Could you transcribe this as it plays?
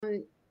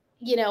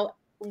you know,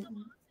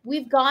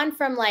 we've gone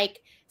from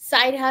like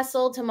side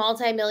hustle to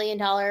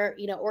multi-million-dollar,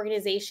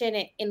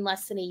 organization in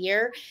less than a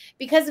year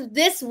because of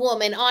this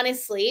woman,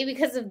 honestly,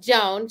 because of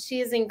Joan. She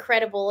is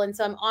incredible. And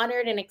so I'm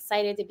honored and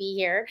excited to be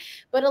here.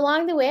 But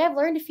along the way, I've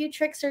learned a few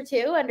tricks or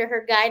two under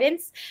her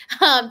guidance,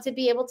 to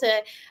be able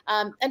to,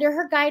 under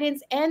her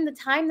guidance and the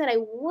time that I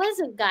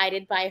wasn't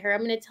guided by her.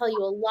 I'm going to tell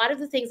you a lot of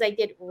the things I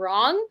did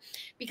wrong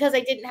because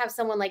I didn't have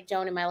someone like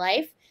Joan in my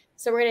life.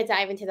 So we're going to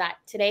dive into that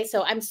today.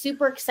 So I'm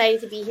super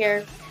excited to be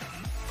here.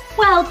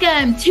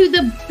 Welcome to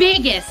the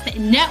biggest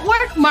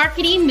network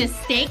marketing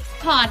mistakes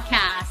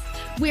podcast,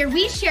 where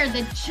we share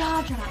the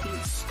jaw-dropping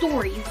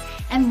stories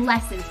and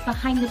lessons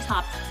behind the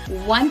top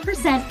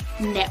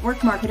 1%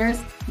 network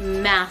marketers'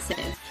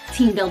 massive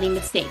team building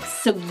mistakes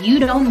so you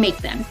don't make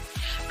them.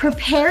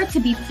 Prepare to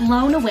be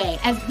blown away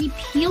as we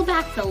peel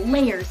back the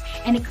layers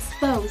and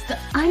expose the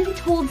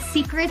untold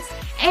secrets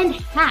and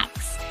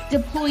hacks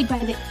deployed by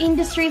the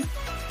industry's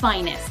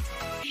finest.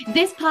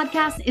 This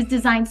podcast is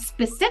designed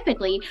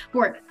specifically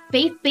for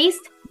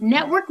faith-based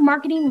network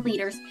marketing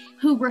leaders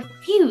who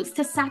refuse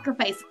to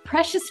sacrifice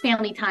precious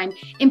family time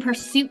in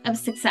pursuit of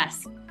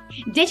success.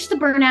 Ditch the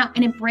burnout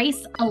and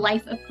embrace a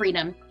life of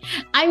freedom.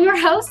 I'm your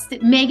host,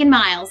 Megan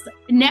Miles,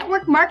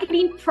 network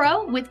marketing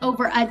pro with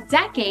over a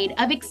decade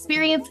of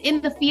experience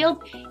in the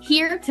field,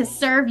 here to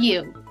serve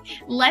you.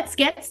 Let's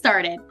get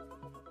started.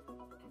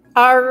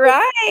 All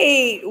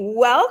right.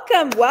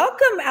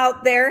 Welcome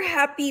out there.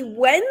 Happy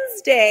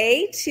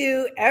Wednesday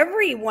to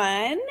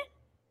everyone.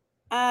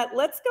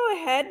 Let's go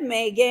ahead,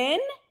 Megan,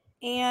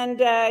 and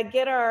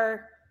get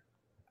our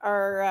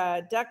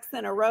ducks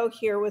in a row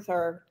here with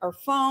our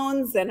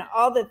phones and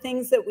all the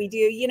things that we do.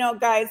 You know,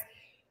 guys,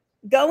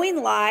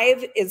 going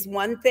live is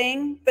one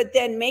thing, but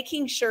then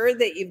making sure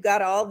that you've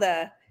got all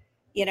the,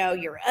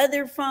 your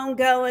other phone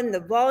going,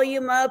 the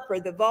volume up or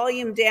the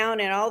volume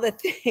down and all the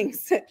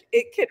things,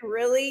 it could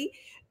really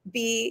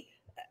be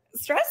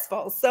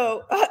stressful.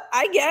 So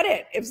I get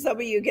it. If some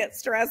of you get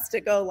stressed to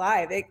go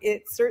live,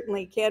 it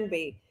certainly can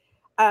be.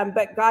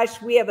 But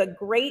gosh, we have a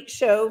great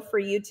show for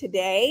you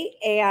today.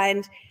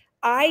 And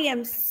I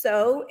am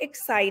so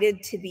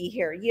excited to be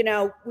here.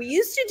 We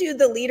used to do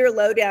the Leader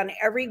Lowdown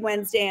every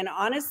Wednesday. And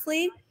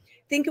honestly,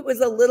 I think it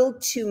was a little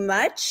too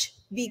much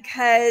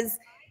because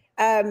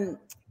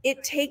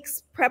it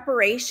takes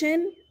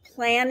preparation,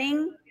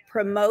 planning,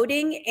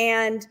 promoting.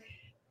 And,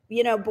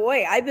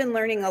 boy, I've been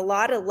learning a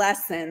lot of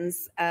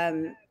lessons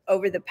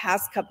over the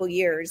past couple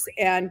years.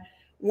 And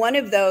one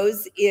of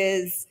those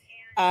is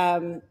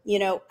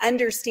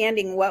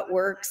understanding what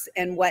works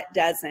and what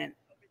doesn't.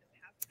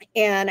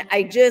 And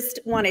I just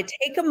want to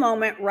take a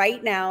moment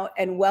right now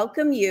and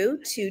welcome you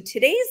to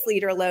today's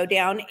Leader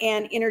Lowdown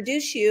and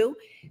introduce you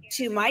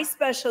to my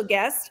special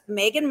guest,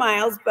 Megan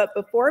Miles. But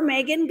before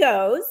Megan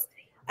goes,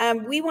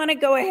 we want to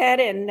go ahead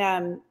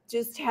and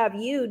just have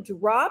you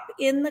drop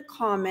in the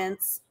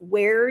comments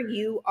where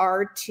you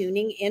are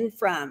tuning in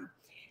from.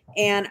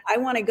 And I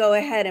want to go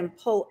ahead and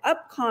pull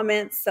up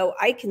comments so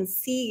I can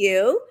see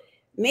you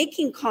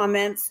making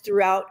comments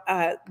throughout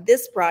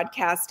this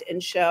broadcast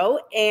and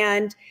show.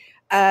 And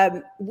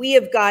we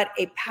have got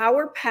a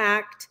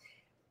power-packed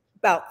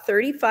about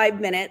 35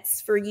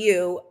 minutes for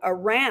you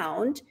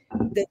around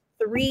the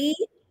 3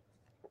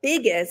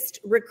 biggest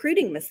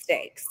recruiting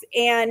mistakes.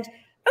 And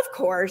of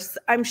course,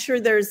 I'm sure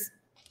there's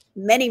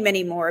many,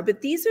 many more,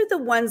 but these are the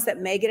ones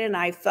that Megan and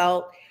I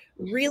felt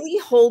really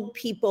hold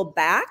people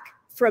back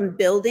from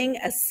building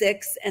a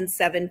 6- and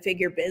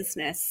 7-figure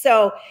business.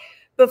 So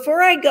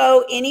before I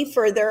go any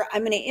further,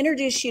 I'm going to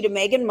introduce you to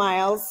Megan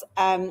Miles.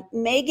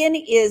 Megan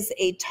is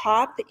a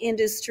top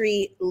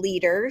industry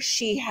leader.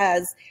 She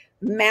has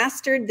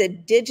mastered the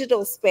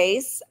digital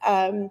space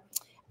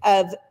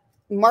of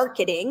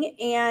marketing,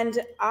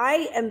 and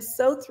I am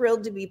so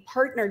thrilled to be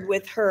partnered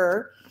with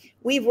her.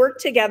 We've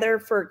worked together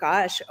for,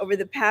 over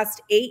the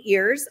past 8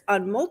 years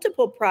on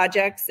multiple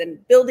projects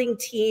and building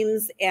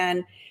teams.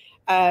 And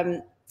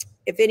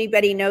if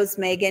anybody knows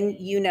Megan,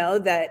 you know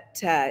that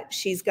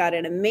she's got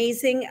an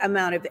amazing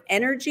amount of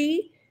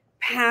energy,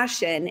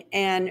 passion,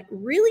 and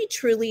really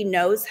truly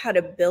knows how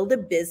to build a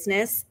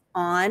business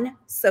on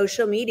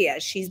social media.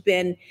 She's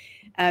been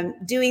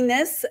doing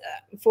this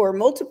for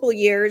multiple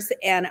years,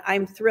 and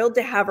I'm thrilled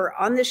to have her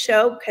on the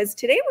show because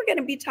today we're going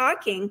to be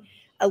talking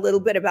a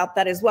little bit about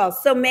that as well.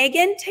 So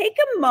Megan, take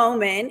a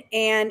moment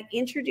and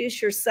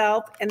introduce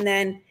yourself, and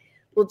then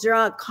we'll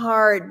draw a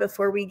card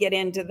before we get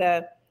into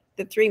the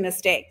 3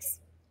 mistakes.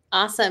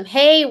 Awesome.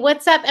 Hey,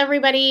 what's up,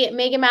 everybody?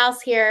 Megan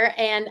Miles here,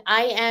 and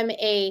I am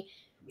a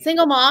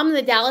single mom in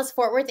the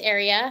Dallas-Fort Worth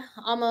area,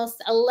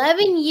 almost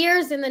 11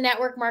 years in the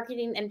network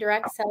marketing and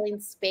direct selling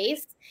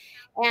space.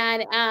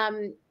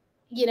 And,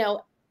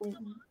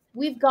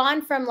 we've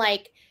gone from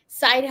like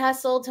side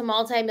hustle to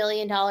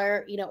multi-million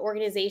dollar,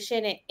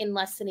 organization in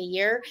less than a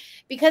year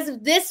because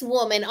of this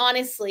woman,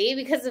 honestly,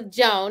 because of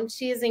Joan.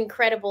 She is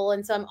incredible.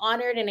 And so I'm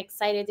honored and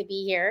excited to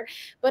be here.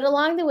 But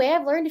along the way,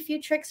 I've learned a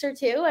few tricks or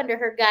two under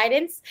her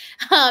guidance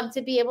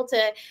to be able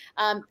to,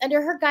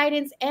 under her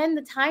guidance and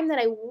the time that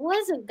I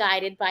wasn't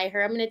guided by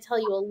her. I'm going to tell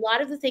you a lot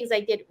of the things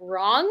I did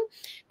wrong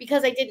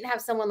because I didn't have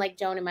someone like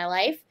Joan in my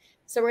life.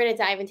 So we're going to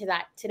dive into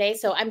that today.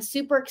 So I'm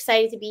super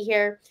excited to be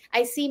here.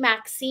 I see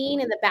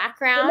Maxine in the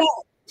background.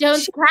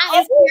 Joan's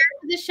cat is here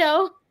for the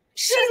show.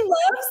 She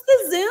loves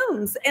the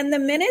Zooms. And the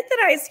minute that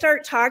I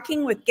start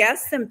talking with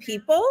guests and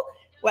people,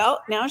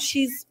 well, now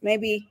she's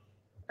maybe,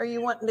 are you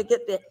wanting to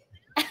get the,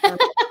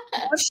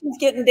 she's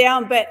getting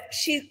down, but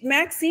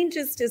Maxine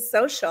just is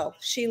social.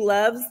 She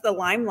loves the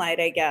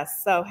limelight, I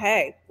guess. So,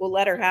 hey, we'll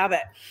let her have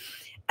it.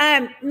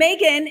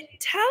 Megan,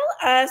 tell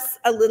us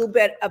a little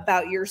bit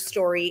about your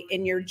story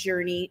and your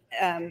journey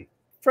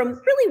from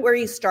really where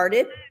you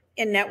started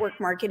in network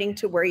marketing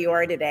to where you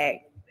are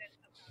today.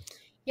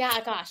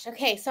 Yeah, gosh.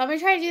 Okay. So I'm going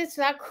to try to do this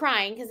without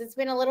crying because it's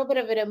been a little bit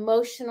of an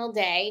emotional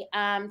day.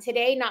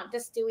 Today, not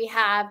just do we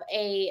have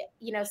a,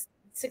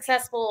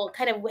 successful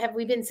have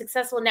we been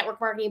successful in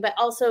network marketing, but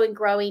also in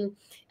growing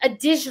a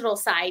digital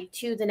side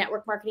to the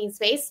network marketing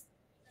space.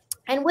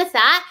 And with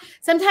that,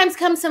 sometimes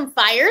comes some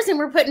fires, and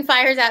we're putting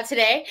fires out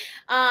today.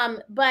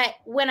 But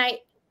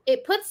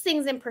it puts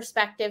things in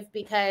perspective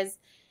because,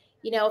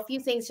 a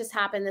few things just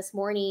happened this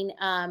morning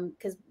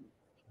because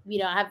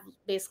I have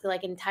basically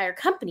like an entire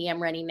company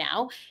I'm running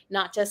now,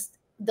 not just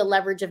the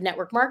leverage of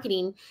network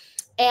marketing.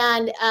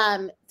 And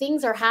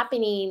things are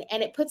happening,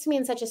 and it puts me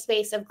in such a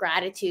space of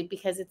gratitude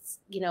because it's,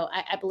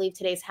 I believe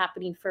today's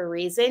happening for a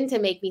reason to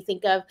make me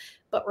think of,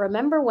 but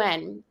remember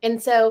when.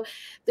 And so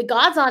the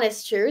God's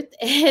honest truth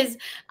is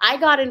I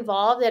got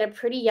involved at a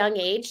pretty young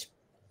age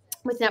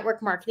with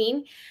network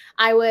marketing.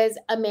 I was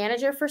a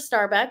manager for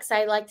Starbucks.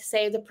 I like to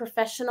say the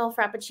professional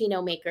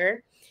Frappuccino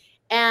maker.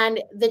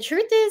 And the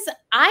truth is,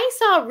 I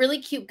saw a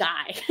really cute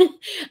guy.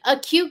 A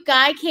cute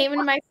guy came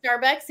into my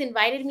Starbucks,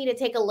 invited me to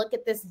take a look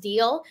at this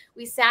deal.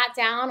 We sat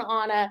down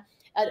on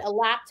a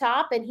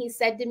laptop, and he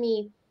said to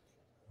me,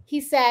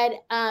 he said,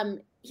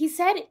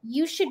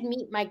 you should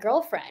meet my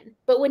girlfriend.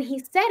 But when he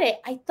said it,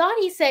 I thought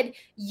he said,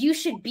 you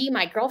should be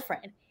my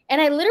girlfriend.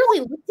 And I literally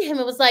looked at him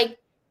and was like,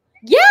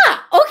 yeah,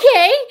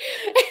 okay.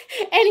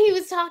 And he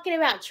was talking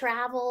about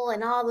travel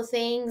and all the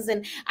things.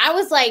 And I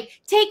was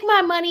like, take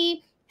my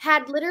money.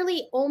 Had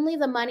literally only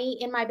the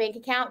money in my bank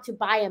account to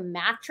buy a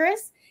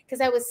mattress because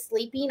I was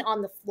sleeping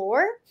on the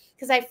floor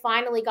because I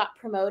finally got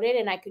promoted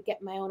and I could get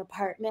my own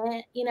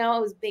apartment. It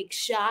was big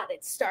shot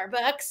at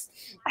Starbucks.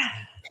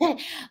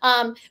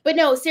 But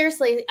no,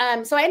 seriously.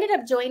 So I ended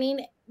up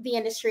joining the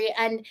industry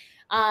and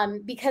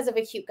because of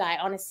a cute guy,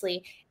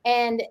 honestly.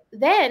 And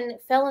then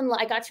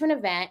I got to an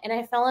event and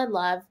I fell in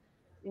love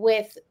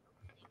with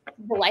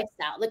the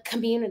lifestyle, the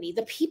community,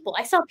 the people.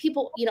 I saw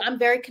people, I'm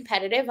very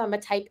competitive. I'm a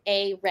type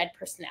A red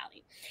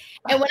personality.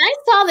 And when I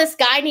saw this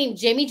guy named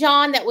Jimmy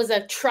John that was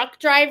a truck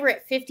driver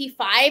at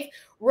 55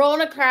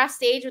 rolling across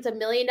stage with $1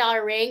 million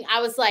ring,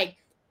 I was like,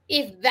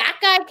 if that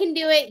guy can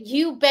do it,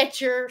 you bet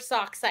your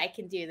socks I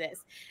can do this.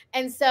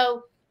 And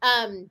so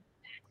I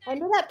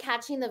ended up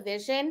catching the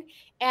vision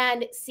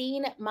and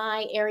seeing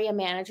my area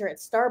manager at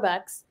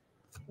Starbucks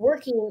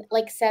working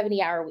like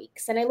 70-hour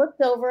weeks. And I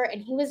looked over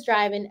and he was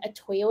driving a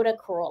Toyota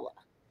Corolla.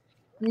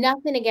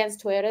 Nothing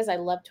against Toyotas. I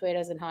love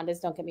Toyotas and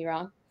Hondas, don't get me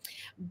wrong.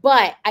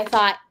 But I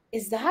thought,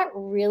 is that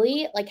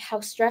really like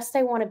how stressed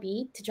I want to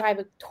be to drive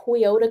a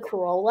Toyota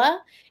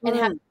Corolla and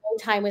have no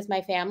time with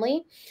my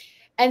family?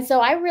 And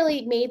so I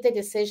really made the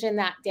decision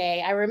that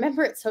day. I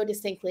remember it so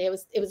distinctly. It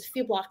was a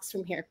few blocks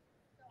from here.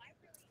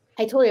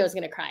 I told you I was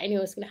going to cry. I knew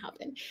it was going to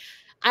happen.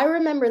 I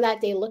remember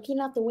that day looking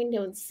out the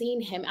window and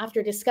seeing him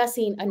after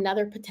discussing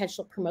another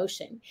potential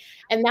promotion.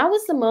 And that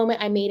was the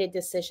moment I made a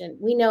decision.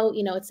 We know,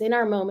 it's in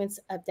our moments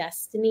of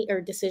destiny or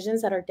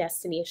decisions that our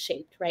destiny is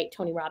shaped, right?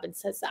 Tony Robbins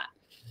says that.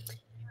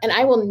 And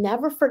I will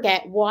never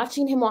forget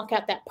watching him walk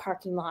out that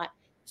parking lot,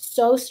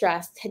 so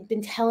stressed, had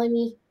been telling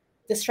me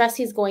the stress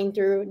he's going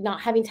through,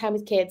 not having time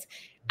with kids.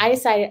 I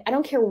decided I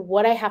don't care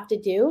what I have to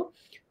do.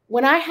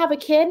 When I have a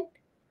kid,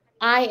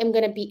 I am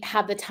going to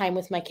have the time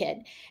with my kid.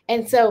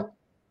 And so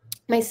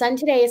my son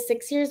today is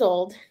 6 years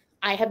old.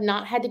 I have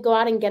not had to go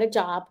out and get a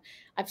job.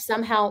 I've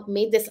somehow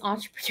made this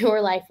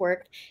entrepreneur life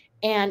work.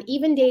 And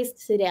even days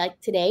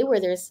today where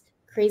there's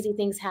crazy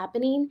things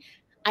happening,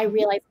 I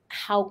realize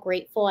how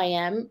grateful I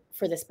am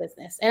for this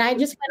business. And I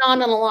just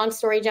went on a long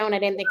story, Joan. I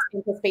didn't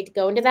anticipate to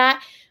go into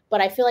that,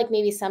 but I feel like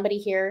maybe somebody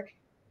here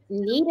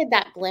needed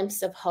that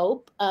glimpse of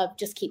hope of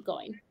just keep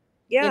going.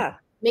 Yeah.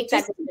 Make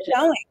that decision. Keep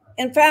going.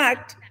 In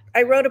fact,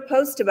 I wrote a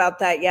post about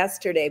that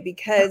yesterday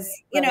because,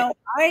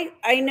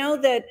 I know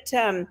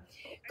that,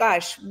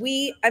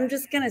 I'm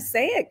just going to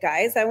say it,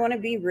 guys. I want to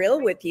be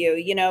real with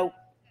you.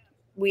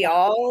 We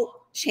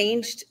all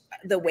changed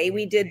the way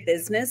we did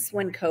business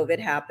when COVID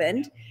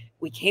happened.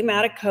 We came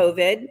out of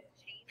COVID.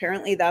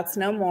 Apparently that's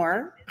no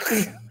more.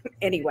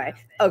 Anyway,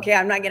 okay,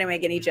 I'm not going to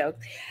make any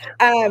jokes.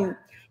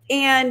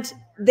 And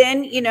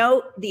then,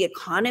 the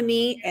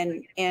economy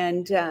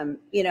and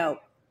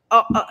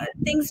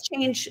things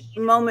change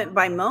moment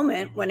by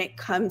moment when it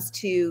comes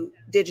to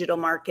digital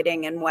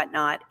marketing and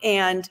whatnot.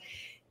 And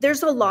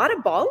there's a lot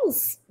of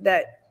balls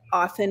that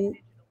often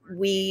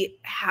we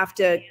have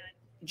to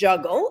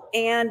juggle.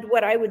 And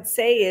what I would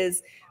say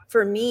is,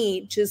 for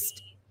me,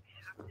 just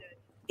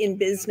in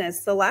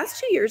business, the last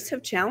 2 years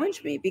have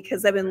challenged me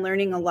because I've been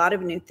learning a lot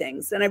of new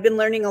things, and I've been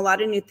learning a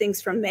lot of new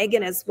things from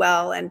Megan as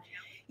well. And,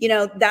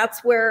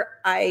 that's where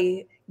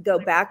I go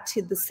back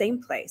to the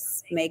same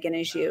place, Megan,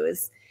 as you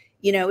is,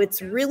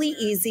 it's really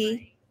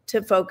easy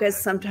to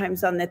focus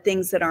sometimes on the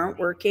things that aren't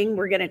working.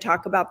 We're going to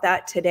talk about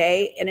that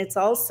today. And it's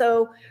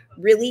also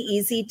really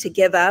easy to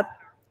give up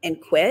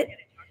and quit.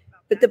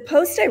 But the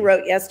post I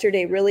wrote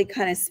yesterday really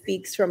kind of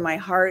speaks from my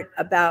heart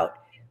about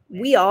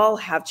we all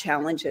have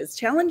challenges.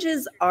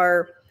 Challenges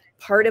are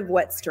part of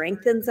what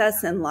strengthens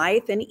us in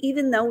life. And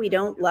even though we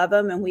don't love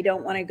them and we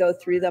don't want to go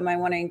through them, I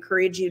want to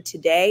encourage you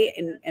today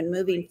and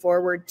moving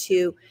forward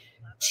to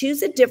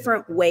choose a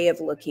different way of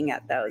looking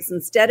at those.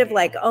 Instead of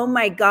like, oh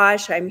my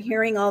gosh, I'm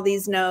hearing all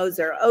these no's,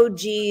 or, oh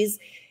geez,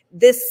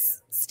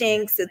 this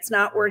stinks, it's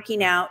not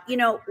working out.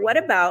 What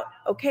about,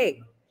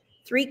 okay,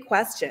 3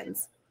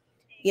 questions.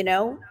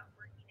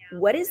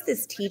 What is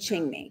this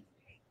teaching me?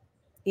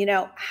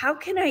 How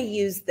can I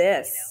use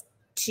this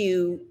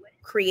to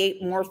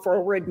create more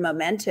forward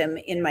momentum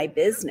in my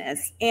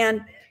business?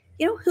 And,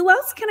 who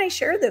else can I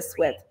share this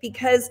with?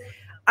 Because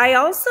I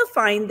also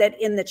find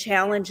that in the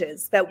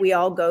challenges that we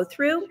all go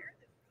through,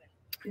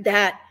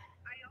 that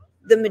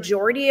the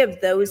majority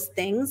of those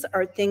things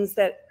are things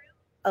that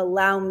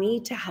allow me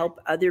to help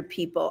other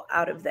people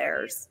out of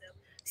theirs.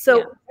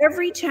 So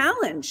every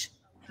challenge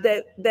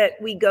that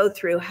we go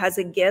through has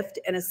a gift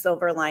and a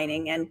silver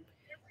lining. And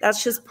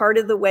that's just part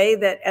of the way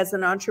that, as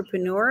an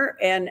entrepreneur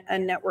and a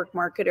network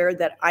marketer,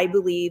 that I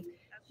believe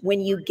when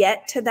you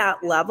get to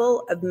that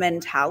level of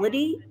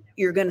mentality,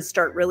 you're going to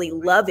start really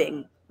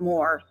loving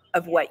more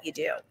of what you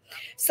do.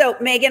 So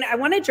Megan, I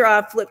want to draw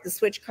a flip the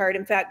switch card.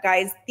 In fact,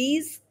 guys,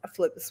 a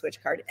flip the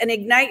switch card, an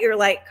ignite your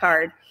light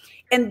card.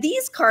 And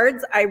these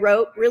cards I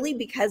wrote really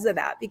because of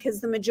that, because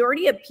the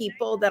majority of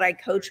people that I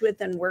coach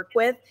with and work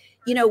with,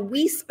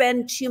 we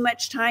spend too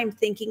much time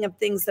thinking of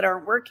things that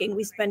aren't working.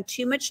 We spend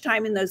too much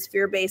time in those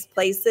fear-based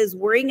places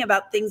worrying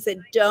about things that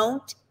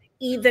don't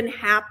even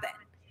happen.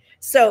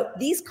 So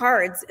these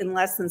cards in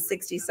less than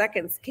 60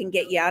 seconds can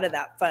get you out of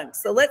that funk.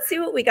 So let's see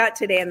what we got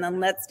today, and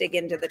then let's dig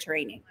into the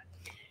training.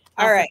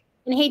 All right.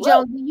 And hey,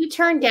 Joan, you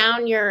turn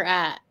down your,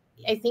 I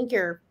think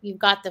you've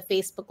got the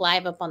Facebook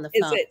Live up on the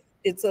phone.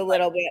 It's a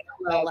little bit.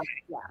 Okay.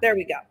 Yeah. There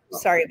we go.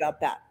 Sorry about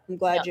that. I'm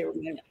glad you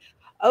remembered.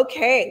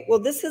 Okay. Well,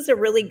 this is a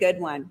really good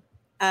one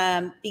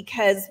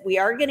because we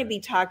are going to be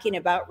talking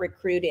about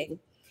recruiting.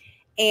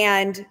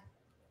 And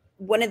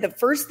one of the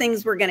first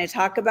things we're going to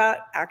talk about,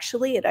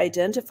 actually, it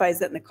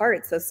identifies it in the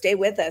card. So stay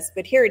with us.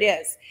 But here it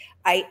is.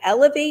 I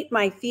elevate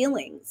my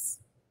feelings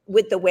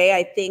with the way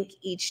I think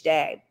each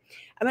day.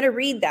 I'm going to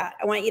read that.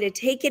 I want you to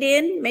take it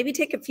in, maybe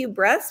take a few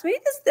breaths. Maybe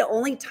this is the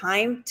only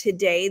time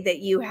today that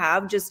you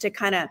have just to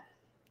kind of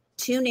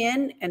tune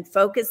in and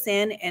focus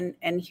in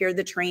and hear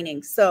the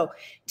training. So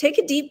take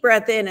a deep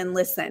breath in and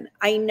listen.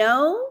 I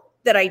know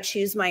that I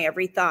choose my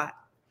every thought.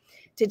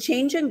 To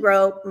change and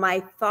grow, my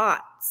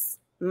thoughts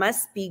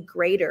must be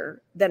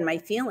greater than my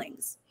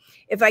feelings.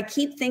 If I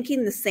keep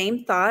thinking the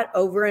same thought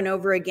over and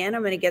over again,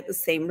 I'm going to get the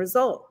same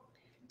result.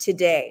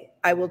 Today,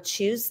 I will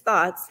choose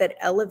thoughts that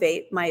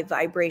elevate my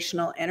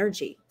vibrational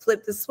energy.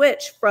 Flip the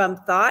switch from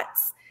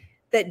thoughts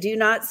that do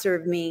not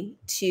serve me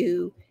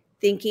to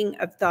thinking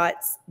of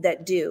thoughts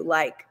that do,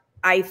 like,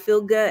 I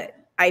feel good,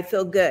 I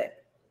feel good,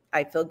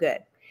 I feel good.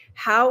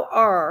 How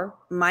are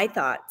my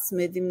thoughts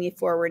moving me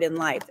forward in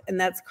life? And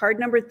that's card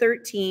number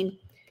 13.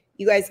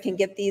 You guys can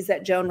get these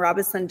at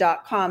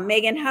joanrobison.com.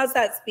 Megan, how's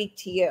that speak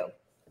to you?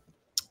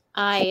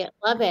 I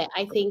love it.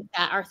 I think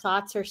that our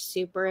thoughts are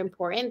super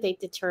important.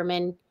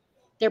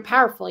 They're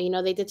powerful.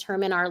 They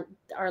determine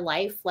our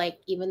life. Like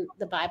even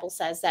the Bible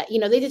says that,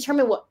 they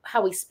determine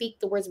how we speak,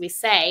 the words we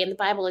say. And the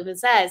Bible even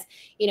says,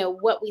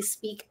 what we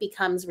speak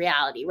becomes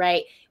reality,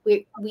 right?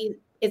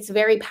 It's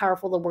very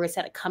powerful, the words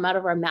that come out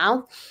of our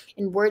mouth,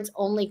 and words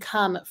only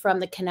come from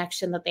the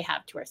connection that they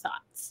have to our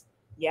thoughts.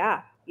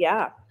 Yeah.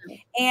 Yeah.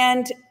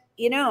 And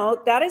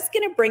that is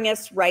going to bring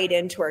us right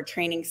into our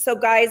training. So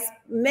guys,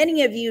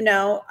 many of you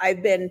know,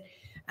 I've been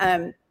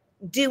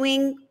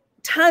doing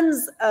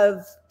tons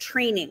of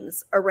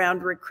trainings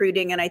around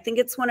recruiting. And I think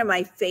it's one of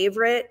my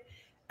favorite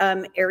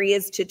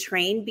areas to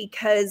train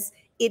because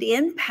it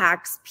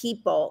impacts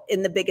people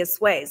in the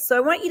biggest ways. So I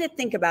want you to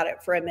think about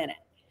it for a minute.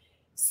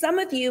 Some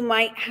of you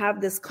might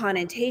have this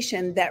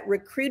connotation that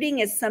recruiting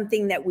is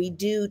something that we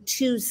do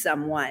to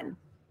someone,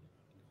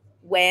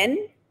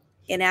 when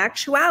in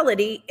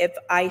actuality, if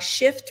I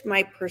shift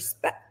my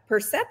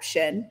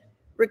perception,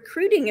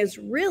 recruiting is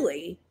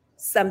really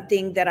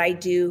something that I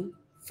do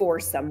for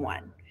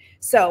someone.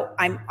 So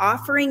I'm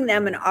offering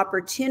them an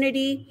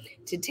opportunity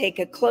to take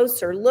a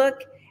closer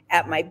look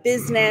at my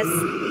business.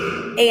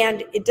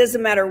 And it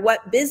doesn't matter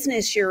what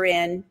business you're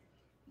in,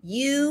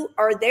 you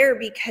are there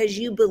because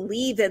you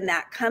believe in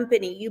that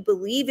company, you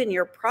believe in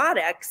your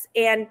products.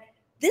 And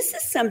this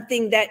is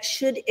something that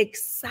should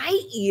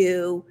excite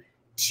you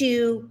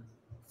to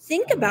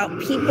think about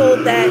people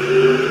that,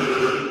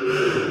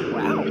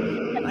 wow,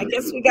 I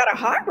guess we got a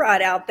hot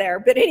rod out there.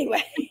 But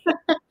anyway,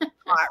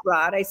 hot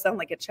rod, I sound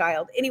like a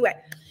child. Anyway,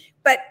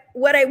 but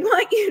what I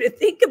want you to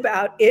think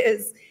about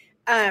is,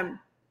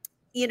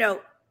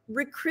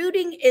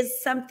 recruiting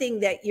is something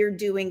that you're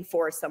doing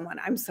for someone.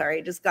 I'm sorry,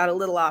 I just got a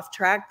little off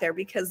track there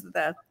because of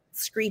the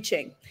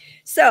screeching.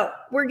 So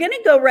we're going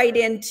to go right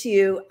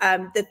into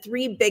the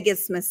 3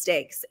 biggest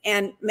mistakes.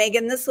 And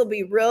Megan, this will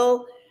be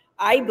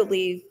I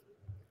believe,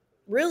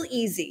 real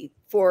easy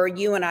for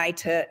you and I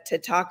to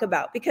talk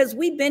about, because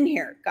we've been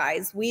here,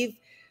 guys. We've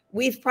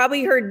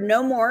probably heard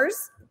more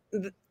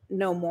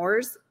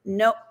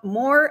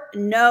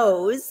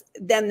no's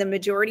than the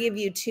majority of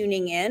you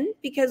tuning in,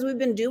 because we've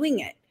been doing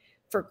it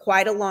for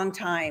quite a long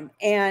time.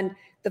 And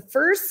the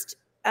first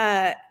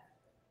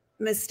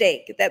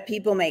mistake that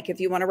people make,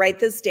 if you want to write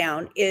this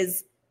down,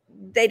 is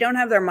they don't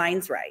have their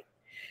minds right.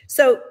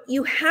 So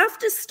you have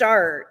to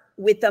start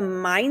with a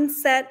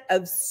mindset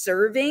of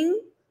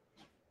serving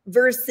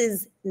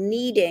versus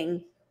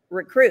needing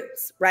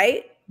recruits,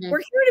 right? Mm-hmm.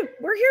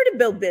 We're here to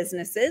build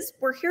businesses.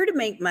 We're here to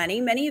make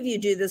money. Many of you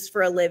do this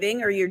for a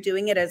living, or you're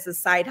doing it as a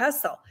side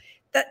hustle.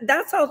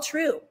 That's all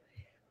true.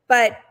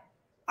 But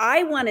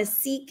I want to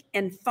seek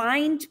and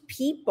find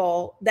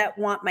people that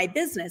want my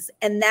business.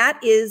 And that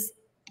is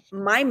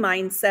my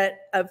mindset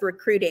of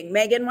recruiting.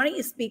 Megan, why don't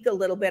you speak a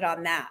little bit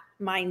on that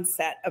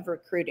mindset of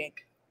recruiting?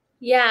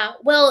 Yeah.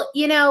 Well,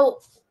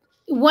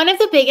 one of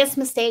the biggest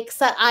mistakes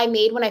that I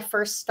made when I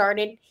first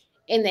started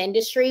in the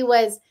industry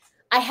was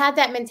I had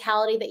that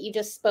mentality that you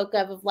just spoke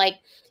of like,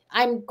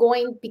 I'm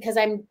going because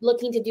I'm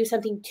looking to do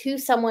something to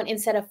someone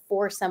instead of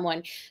for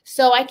someone.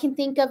 So I can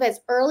think of as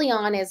early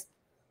on as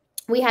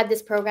we had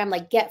this program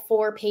like Get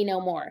 4, Pay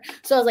No More.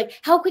 So I was like,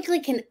 how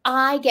quickly can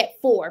I get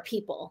 4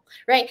 people,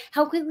 right?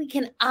 How quickly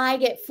can I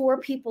get 4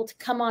 people to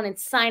come on and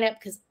sign up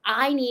because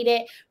I need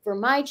it for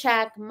my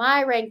check,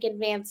 my rank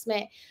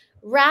advancement,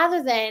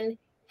 rather than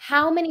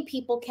how many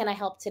people can I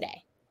help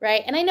today,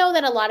 right? And I know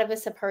that a lot of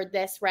us have heard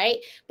this, right?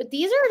 But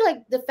these are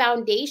like the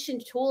foundation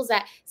tools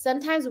that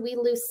sometimes we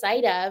lose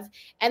sight of.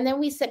 And then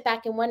we sit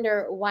back and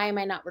wonder, why am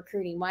I not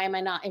recruiting? Why am I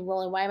not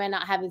enrolling? Why am I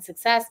not having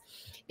success?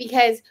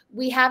 Because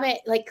we haven't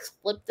like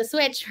flipped the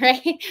switch,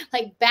 right?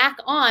 Like back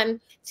on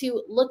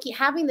to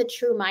having the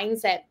true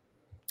mindset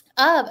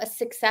of a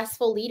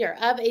successful leader,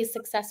 of a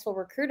successful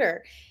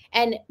recruiter,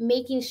 and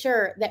making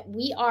sure that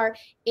we are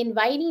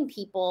inviting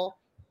people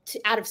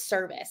out of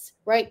service,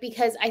 right?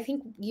 Because I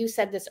think you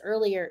said this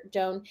earlier,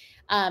 Joan,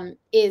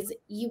 is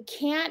you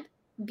can't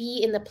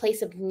be in the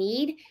place of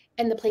need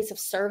and the place of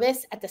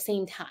service at the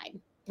same time.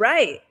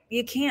 Right.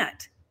 You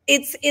can't.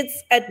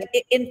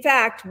 In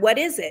fact, what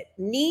is it?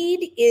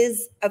 Need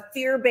is a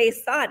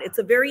fear-based thought. It's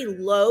a very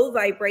low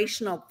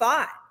vibrational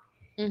thought.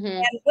 Mm-hmm.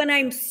 And when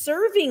I'm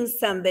serving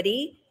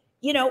somebody,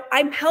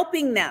 I'm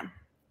helping them.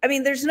 I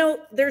mean,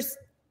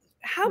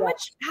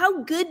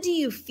 how good do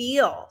you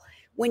feel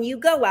when you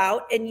go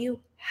out and you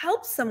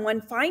help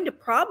someone find a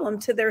problem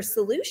to their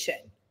solution?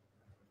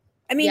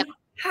 I mean,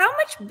 How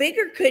much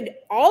bigger could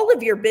all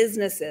of your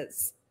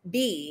businesses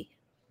be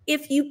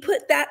if you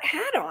put that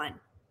hat on?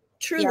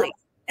 Truly. Yeah.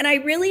 And I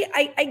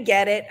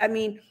get it. I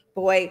mean,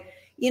 boy,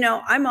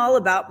 I'm all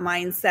about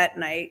mindset,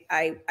 and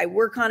I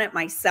work on it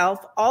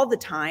myself all the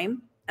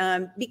time.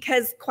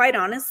 Because quite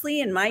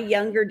honestly, in my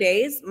younger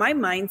days, my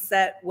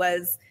mindset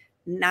was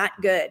not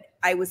good.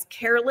 I was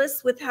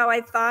careless with how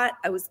I thought.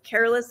 I was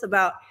careless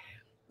about,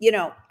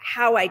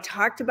 how I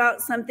talked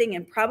about something,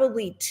 and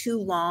probably too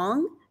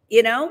long,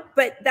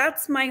 but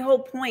that's my whole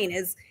point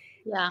is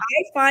I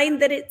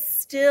find that it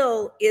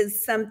still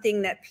is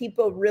something that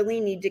people really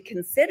need to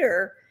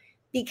consider,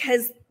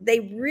 because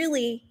they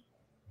really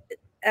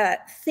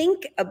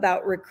think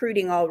about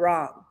recruiting all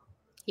wrong.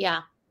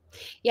 Yeah.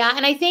 Yeah.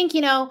 And I think,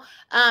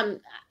 I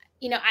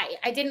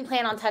didn't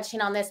plan on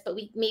touching on this, but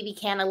we maybe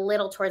can a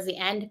little towards the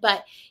end.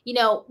 But,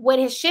 what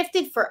has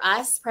shifted for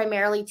us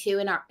primarily too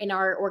in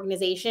our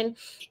organization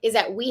is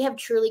that we have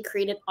truly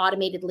created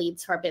automated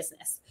leads for our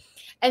business.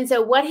 And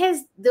so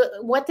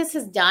what this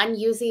has done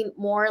using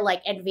more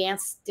like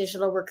advanced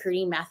digital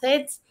recruiting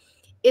methods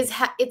is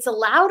it's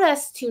allowed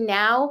us to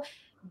now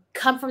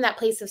come from that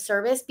place of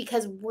service,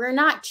 because we're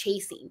not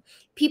chasing.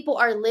 People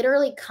are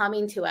literally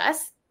coming to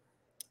us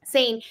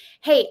saying,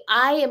 hey,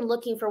 I am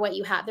looking for what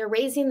you have. They're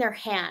raising their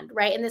hand,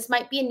 right? And this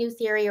might be a new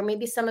theory, or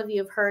maybe some of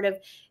you have heard of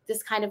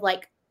this kind of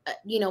like,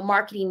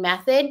 marketing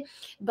method.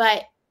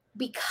 But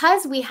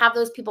because we have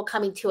those people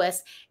coming to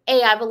us,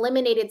 A, I've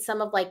eliminated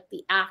some of like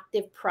the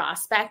active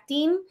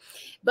prospecting,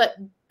 but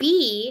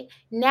B,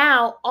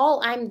 now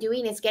all I'm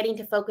doing is getting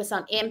to focus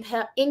on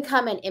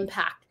income and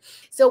impact.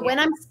 So when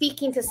I'm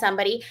speaking to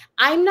somebody,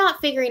 I'm not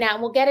figuring out,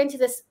 and we'll get into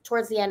this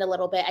towards the end a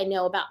little bit, I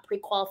know about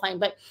pre-qualifying,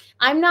 but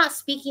I'm not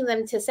speaking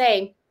them to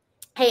say,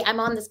 hey, I'm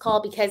on this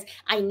call because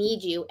I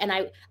need you, and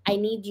I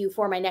need you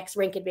for my next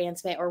rank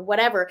advancement or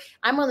whatever.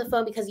 I'm on the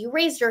phone because you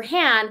raised your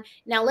hand.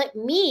 Now let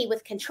me,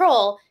 with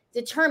control,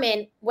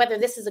 determine whether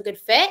this is a good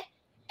fit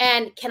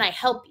and can I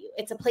help you?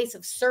 It's a place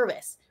of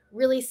service,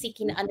 really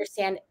seeking to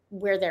understand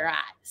where they're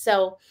at.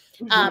 So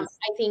I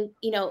think,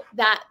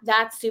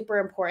 that's super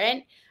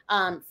important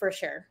for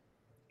sure.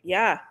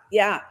 Yeah.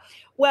 Yeah.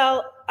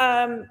 Well,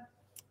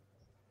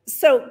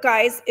 so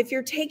guys, if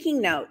you're taking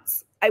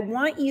notes, I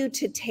want you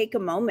to take a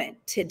moment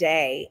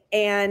today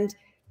and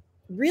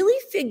really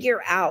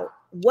figure out,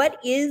 what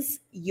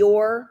is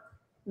your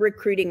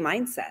recruiting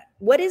mindset?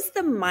 What is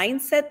the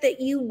mindset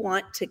that you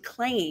want to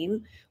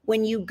claim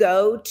when you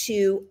go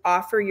to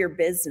offer your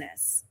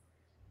business?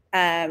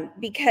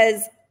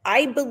 Because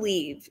I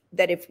believe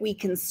that if we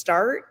can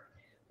start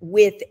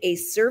with a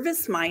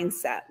service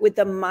mindset, with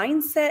a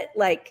mindset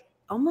like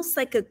almost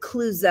like a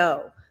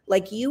Clouseau,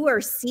 like you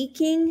are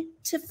seeking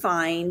to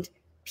find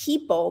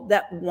people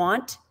that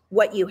want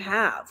what you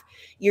have.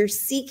 You're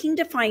seeking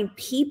to find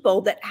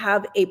people that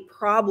have a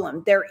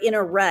problem. They're in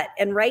a rut.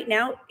 And right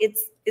now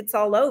it's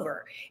all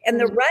over. And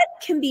the rut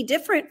can be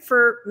different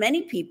for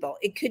many people.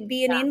 It could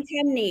be an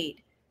income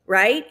need,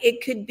 right?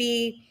 It could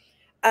be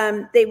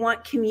they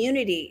want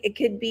community. It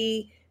could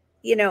be,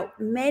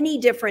 many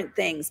different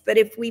things. But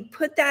if we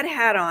put that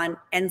hat on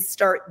and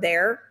start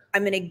there,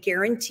 I'm going to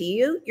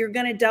guarantee you're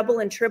going to double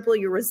and triple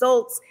your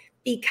results,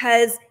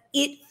 because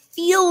it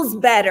feels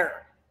better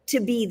to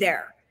be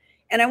there.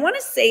 And I want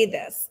to say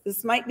this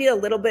might be a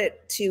little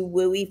bit too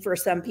wooey for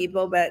some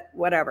people, but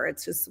whatever.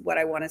 It's just what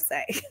I want to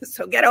say.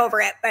 So get over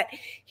it. But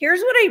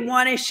here's what I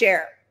want to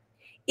share.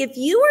 If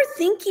you are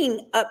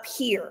thinking up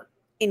here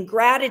in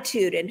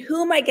gratitude and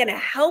who am I going to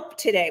help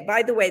today?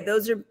 By the way,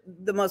 those are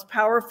the most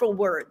powerful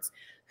words.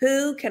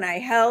 Who can I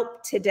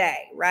help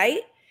today?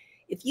 Right?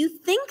 If you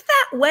think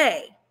that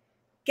way,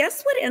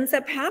 guess what ends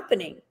up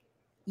happening?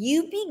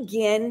 You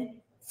begin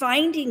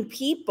finding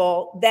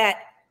people that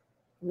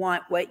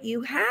want what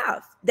you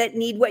have, that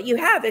need what you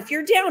have. If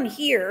you're down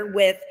here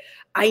with,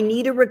 I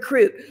need a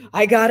recruit,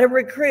 I got to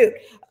recruit,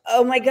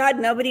 oh my God,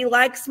 nobody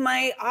likes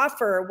my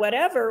offer,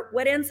 whatever,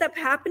 what ends up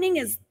happening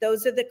is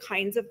those are the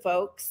kinds of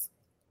folks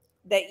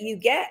that you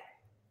get.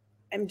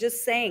 I'm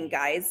just saying,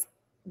 guys,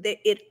 that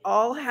it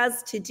all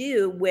has to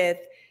do with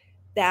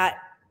that,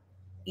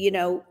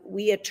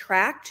 we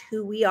attract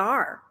who we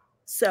are.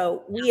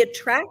 So we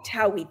attract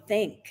how we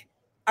think.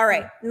 All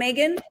right,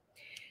 Megan,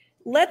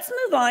 let's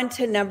move on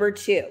to number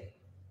 2.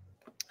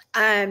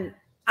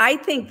 I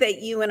think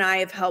that you and I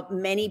have helped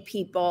many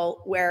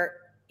people where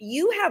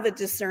you have a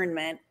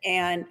discernment,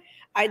 and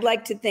I'd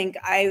like to think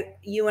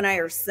you and I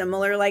are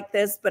similar like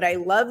this, but I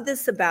love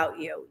this about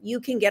you. You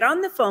can get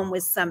on the phone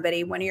with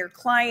somebody, one of your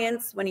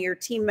clients, one of your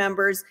team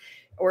members,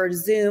 or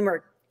Zoom,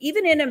 or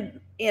even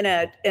in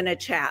a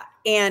chat,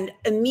 and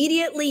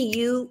immediately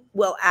you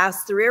will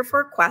ask 3 or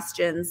 4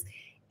 questions,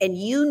 and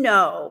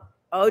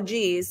oh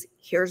geez,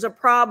 here's a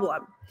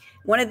problem.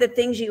 One of the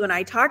things you and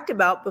I talked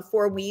about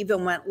before we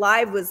even went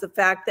live was the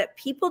fact that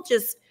people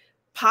just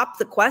pop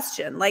the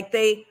question. Like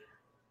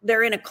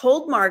they're in a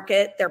cold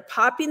market, they're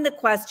popping the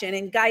question.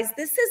 And guys,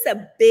 this is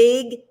a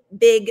big,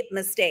 big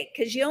mistake,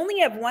 because you only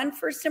have one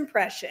first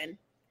impression,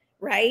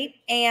 right?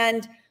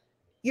 And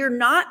you're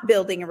not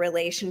building a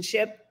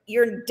relationship.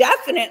 You're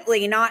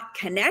definitely not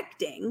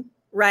connecting,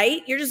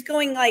 right? You're just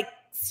going like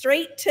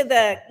straight to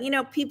the,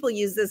 people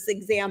use this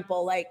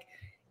example, like,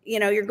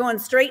 you're going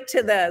straight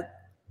to the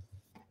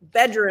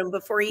bedroom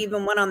before you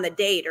even went on the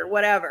date or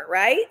whatever,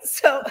 right?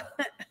 So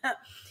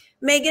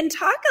Megan,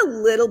 talk a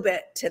little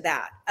bit to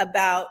that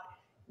about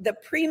the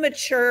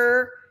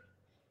premature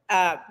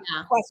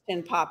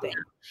question popping.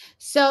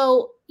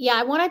 So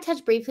I want to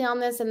touch briefly on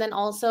this, and then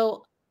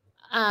also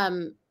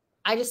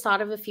I just thought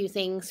of a few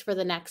things for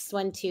the next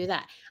one too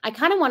that I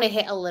kind of want to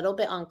hit a little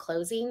bit on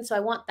closing. So I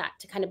want that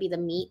to kind of be the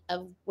meat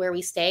of where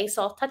we stay.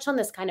 So I'll touch on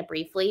this kind of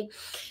briefly.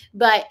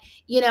 But,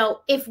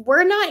 if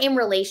we're not in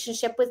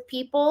relationship with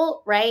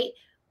people, right,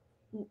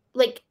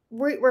 like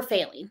we're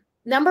failing.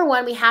 Number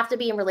one, we have to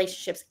be in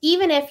relationships.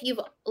 Even if you've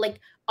like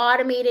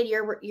automated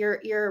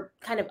your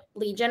kind of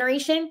lead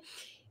generation,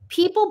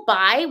 people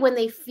buy when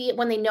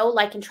they know,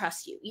 like, and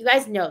trust you. You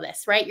guys know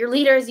this, right? Your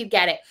leaders, you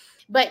get it.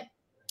 But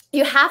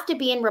you have to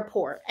be in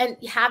rapport and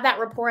have that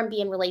rapport and be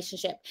in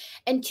relationship.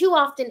 And too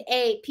often,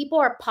 people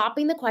are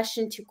popping the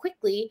question too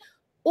quickly,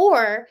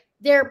 or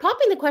they're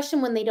popping the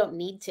question when they don't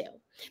need to.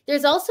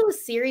 There's also a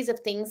series of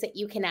things that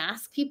you can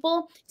ask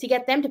people to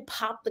get them to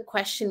pop the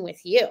question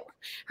with you,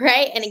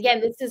 right? And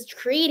again, this is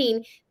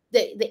creating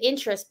the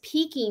interest,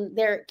 piquing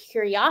their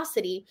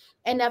curiosity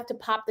enough to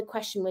pop the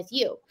question with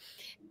you.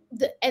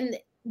 And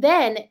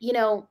then,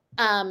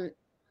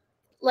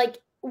 like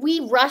we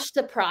rush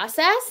the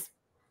process.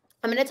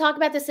 I'm going to talk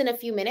about this in a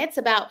few minutes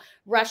about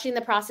rushing the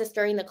process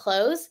during the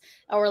close,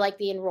 or like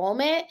the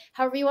enrollment,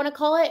 however you want to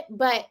call it.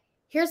 But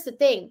here's the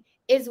thing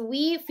is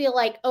we feel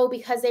like,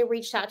 because they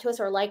reached out to us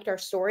or liked our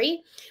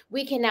story,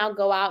 we can now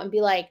go out and be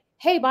like,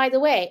 hey, by the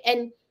way,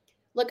 and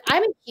Look,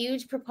 I'm a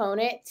huge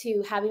proponent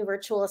to having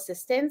virtual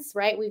assistants,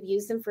 right? We've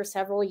used them for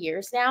several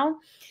years now,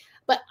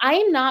 but I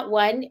am not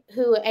one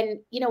who, and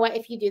you know what,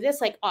 if you do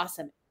this, like,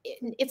 awesome.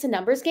 It's a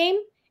numbers game.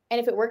 And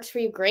if it works for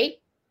you,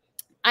 great.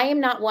 I am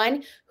not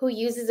one who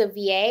uses a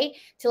VA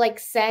to like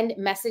send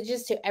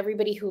messages to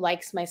everybody who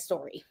likes my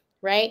story,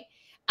 right?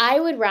 I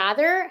would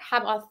rather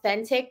have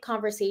authentic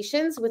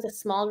conversations with a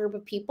small group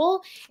of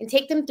people and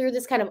take them through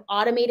this kind of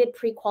automated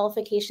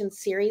pre-qualification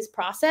series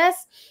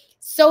process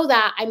so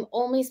that I'm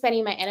only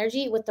spending my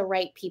energy with the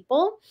right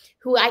people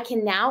who I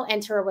can now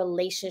enter a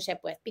relationship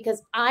with,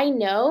 because I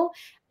know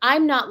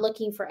I'm not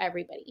looking for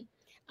everybody.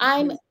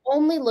 I'm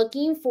only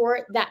looking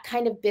for that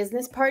kind of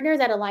business partner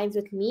that aligns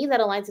with me, that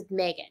aligns with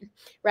Megan,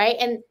 right?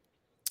 And,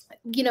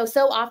 you know,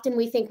 so often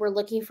we think we're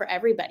looking for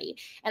everybody.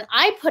 And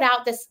I put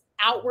out this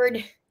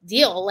outward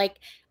deal. Like,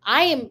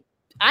 I'm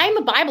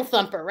a Bible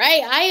thumper,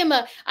 right?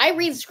 I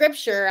read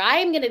scripture.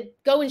 I'm going to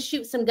go and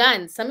shoot some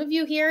guns. Some of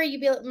you here,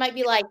 might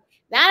be like,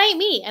 that ain't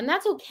me. And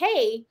that's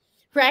okay.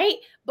 Right.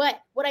 But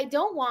what I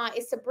don't want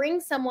is to bring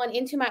someone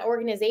into my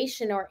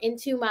organization or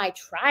into my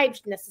tribe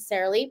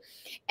necessarily,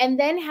 and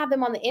then have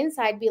them on the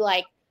inside be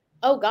like,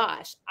 oh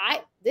gosh,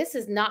 this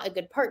is not a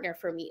good partner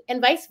for me,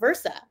 and vice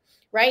versa.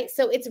 Right.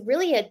 So it's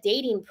really a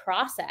dating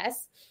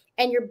process,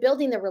 and you're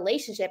building the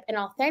relationship and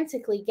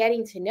authentically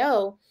getting to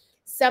know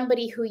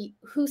somebody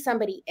who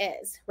somebody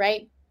is.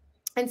 Right.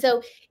 And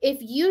so if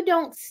you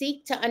don't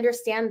seek to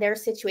understand their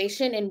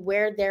situation and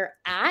where they're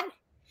at,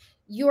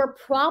 you're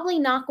probably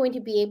not going to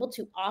be able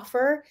to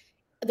offer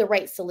the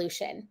right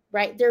solution,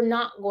 right? They're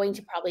not going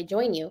to probably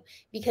join you,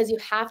 because you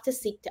have to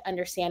seek to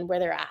understand where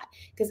they're at,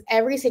 because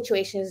every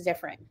situation is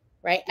different,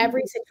 right? Mm-hmm.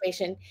 Every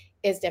situation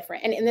is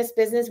different. And in this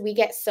business, we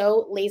get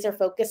so laser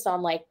focused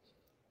on like,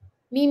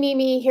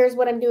 me, here's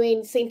what I'm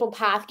doing, simple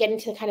path, get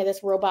into kind of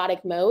this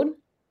robotic mode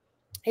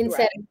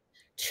instead of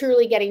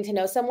truly getting to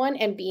know someone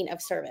and being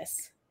of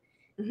service.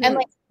 Mm-hmm. And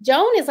like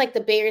Joan is like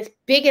the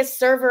biggest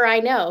server I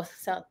know.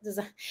 So there's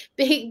a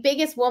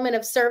biggest woman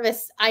of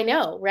service I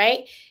know,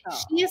 right? Oh.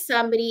 She is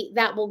somebody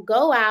that will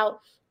go out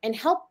and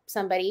help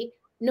somebody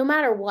no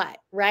matter what,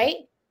 right?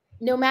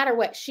 No matter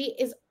what. She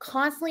is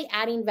constantly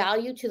adding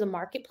value to the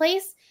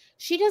marketplace.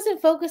 She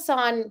doesn't focus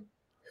on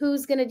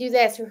who's going to do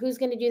this or who's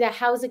going to do that.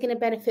 How is it going to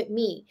benefit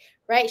me,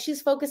 right?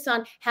 She's focused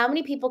on how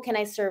many people can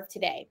I serve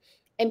today?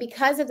 And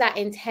because of that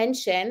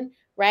intention,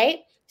 right,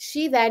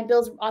 she then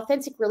builds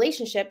authentic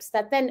relationships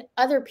that then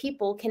other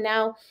people can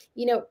now,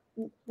 you know,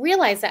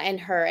 realize that in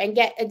her and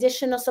get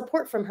additional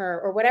support from her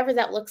or whatever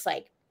that looks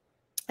like.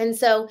 And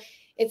so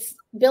it's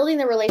building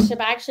the relationship.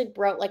 I actually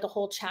wrote like a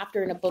whole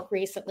chapter in a book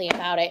recently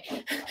about it.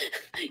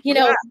 You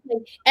know,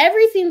 like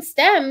everything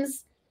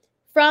stems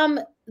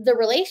from the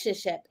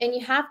relationship, and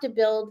you have to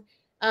build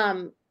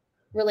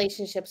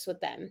relationships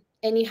with them,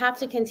 and you have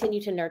to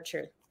continue to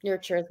nurture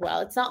as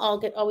well. It's not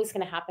always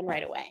going to happen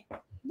right away.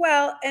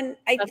 Well, and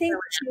I think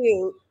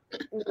too,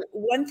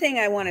 one thing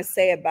I want to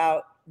say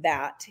about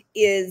that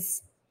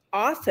is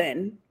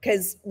often,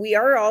 because we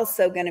are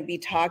also going to be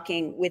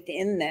talking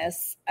within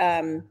this,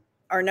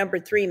 our number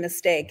 3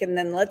 mistake, and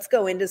then let's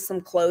go into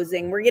some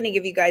closing. We're going to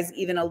give you guys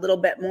even a little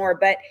bit more,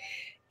 but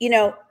you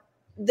know,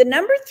 the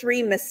number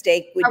 3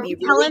 mistake would be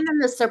telling them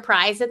the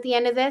surprise at the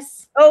end of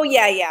this. Oh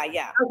yeah.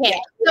 Okay.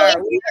 Yeah,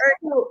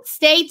 so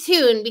stay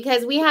tuned,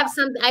 because we have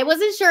some. I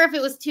wasn't sure if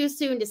it was too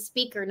soon to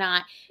speak or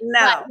not. No.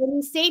 But when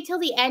you stay till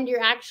the end,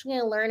 you're actually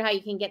going to learn how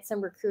you can get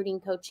some recruiting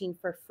coaching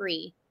for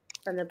free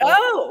from the book.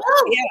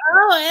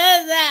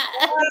 Is that?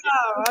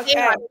 Oh,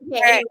 okay.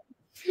 Okay.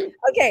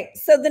 Okay.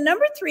 So the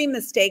number 3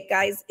 mistake,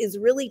 guys, is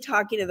really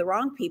talking to the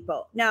wrong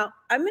people. Now,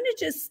 I'm going to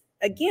just,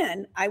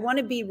 again, I want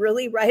to be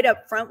really right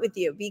up front with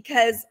you,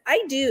 because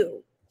I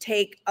do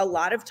take a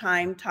lot of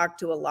time, talk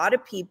to a lot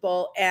of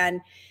people.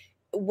 And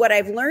what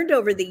I've learned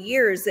over the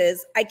years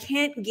is I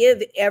can't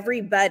give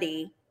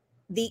everybody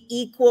the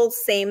equal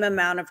same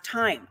amount of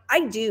time.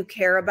 I do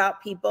care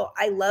about people.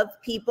 I love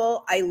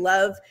people. I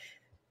love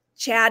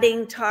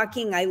chatting,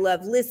 talking. I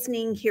love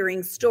listening,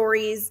 hearing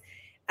stories.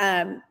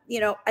 You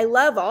know, I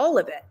love all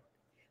of it.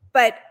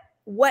 But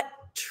what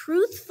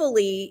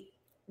truthfully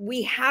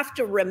we have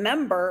to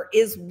remember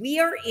is we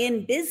are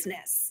in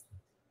business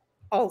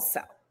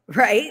also,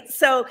 right?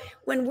 So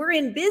when we're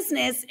in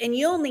business and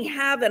you only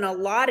have an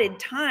allotted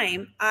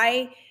time,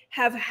 I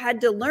have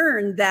had to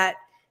learn that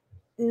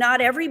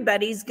not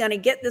everybody's going to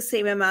get the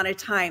same amount of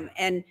time.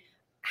 And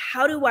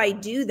how do I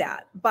do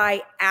that?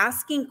 By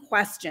asking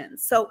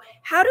questions. So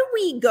how do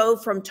we go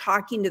from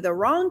talking to the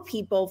wrong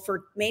people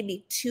for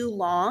maybe too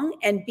long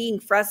and being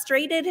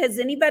frustrated? Has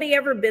anybody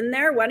ever been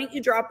there? Why don't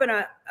you drop in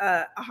a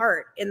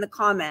heart in the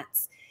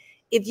comments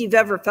if you've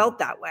ever felt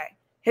that way?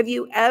 Have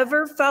you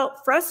ever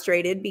felt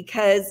frustrated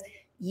because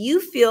you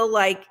feel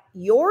like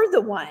you're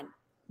the one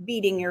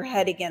beating your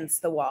head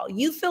against the wall?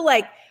 You feel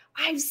like,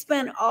 I've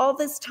spent all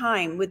this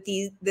time with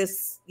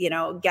this, you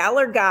know, gal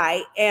or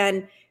guy,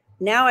 and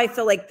now I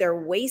feel like they're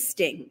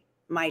wasting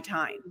my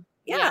time.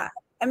 Yeah.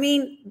 I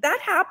mean, that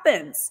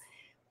happens.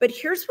 But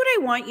here's what I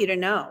want you to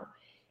know.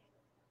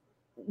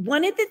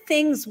 one of the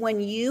things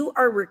when you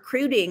are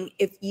recruiting,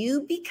 if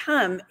you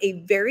become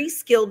a very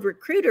skilled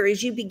recruiter,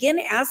 is you begin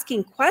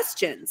asking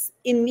questions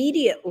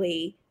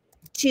immediately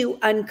to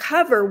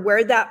uncover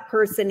where that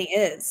person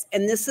is.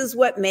 And this is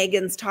what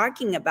Megan's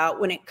talking about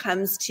when it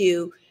comes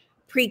to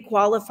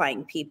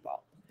pre-qualifying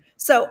people.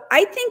 So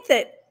I think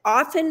that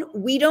often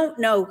we don't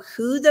know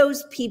who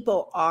those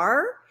people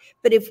are,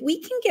 but if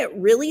we can get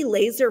really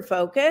laser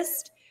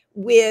focused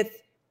with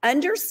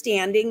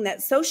understanding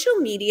that social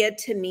media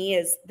to me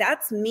is,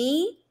 that's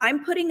me.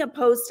 I'm putting a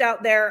post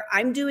out there.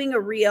 I'm doing a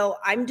reel.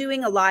 I'm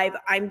doing a live.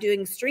 I'm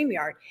doing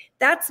StreamYard.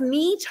 That's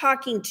me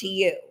talking to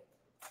you.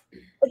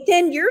 But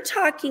then you're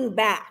talking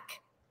back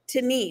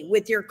to me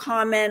with your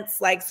comments,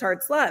 likes,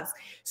 hearts, loves.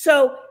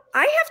 So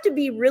I have to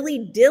be really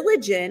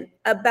diligent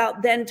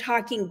about then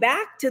talking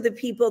back to the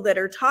people that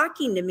are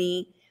talking to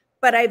me.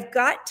 But I've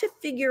got to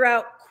figure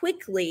out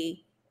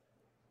quickly,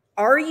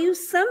 are you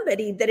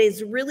somebody that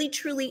is really,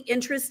 truly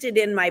interested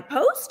in my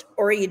post,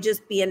 or are you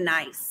just being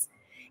nice?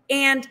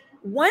 And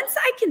once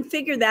I can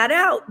figure that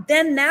out,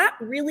 then that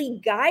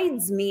really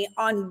guides me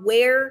on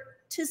where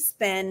to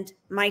spend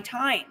my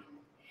time.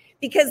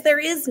 Because there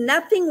is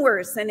nothing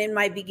worse. And in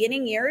my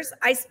beginning years,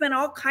 I spent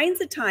all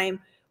kinds of time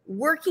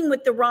working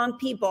with the wrong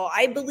people.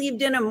 I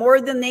believed in them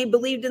more than they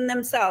believed in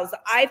themselves.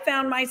 I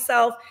found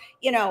myself,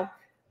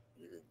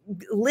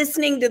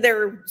 listening to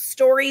their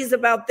stories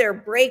about their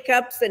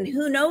breakups and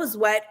who knows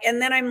what. And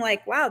then I'm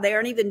like, wow, they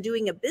aren't even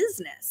doing a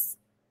business.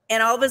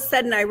 And all of a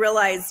sudden I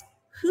realized,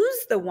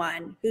 who's the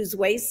one who's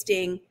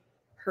wasting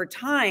her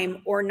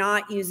time or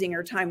not using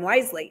her time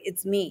wisely?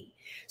 It's me.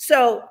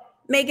 So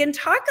Megan,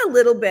 talk a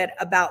little bit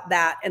about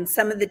that and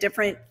some of the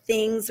different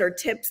things or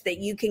tips that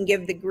you can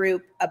give the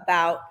group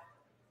about,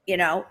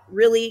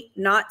 really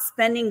not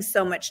spending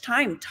so much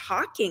time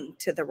talking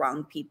to the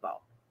wrong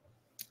people.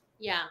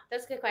 Yeah,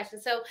 that's a good question.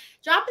 So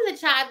drop in the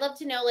chat. I'd love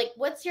to know,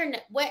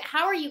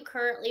 how are you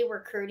currently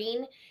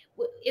recruiting?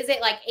 Is it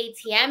like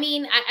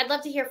ATMing? I'd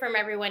love to hear from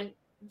everyone.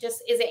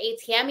 Just, is it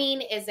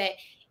ATMing? Is it,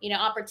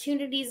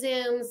 opportunity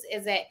Zooms?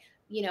 Is it,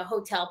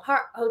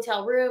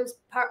 hotel rooms,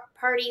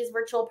 parties,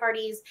 virtual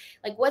parties?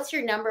 Like, what's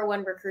your number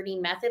one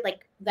recruiting method?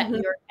 Like that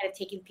you're kind of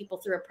taking people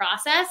through a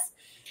process.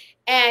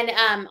 And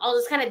I'll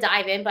just kind of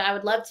dive in, but I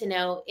would love to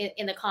know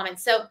in the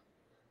comments.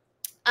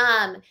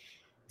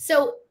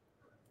 So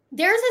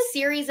there's a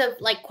series of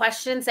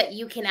questions that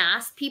you can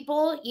ask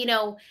people,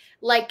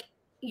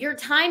 your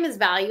time is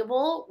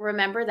valuable.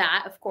 Remember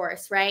that, of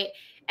course. Right.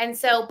 And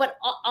so, but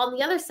on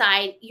the other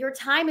side, your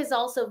time is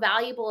also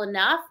valuable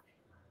enough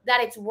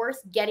that it's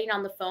worth getting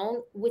on the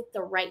phone with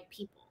the right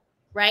people.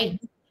 Right.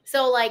 Mm-hmm.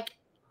 So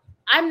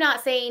I'm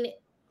not saying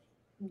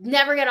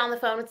never get on the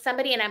phone with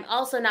somebody. And I'm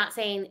also not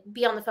saying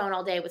be on the phone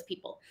all day with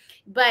people,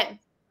 but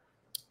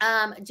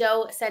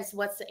Joe says,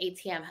 what's the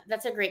ATM?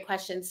 That's a great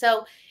question.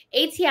 So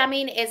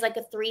ATMing is like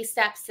a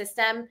 3-step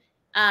system,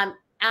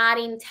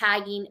 adding,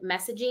 tagging,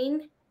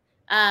 messaging.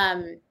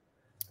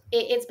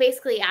 It's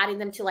basically adding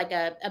them to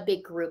a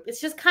big group.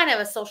 It's just kind of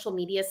a social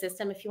media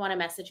system. If you want to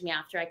message me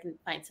after, I can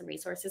find some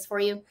resources for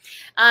you.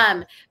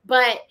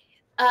 But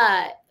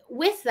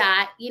with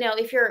that,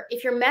 if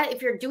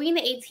you're doing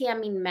the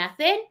ATMing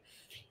method,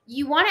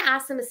 you want to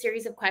ask them a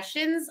series of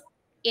questions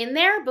in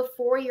there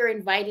before you're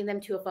inviting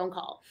them to a phone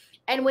call.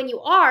 And when you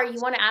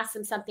want to ask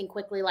them something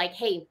quickly like,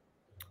 hey,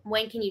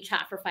 when can you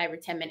chat for 5 or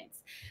 10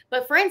 minutes?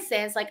 But for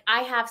instance, I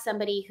have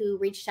somebody who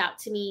reached out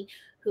to me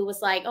who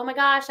was like, oh my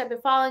gosh, I've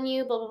been following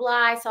you, blah, blah, blah.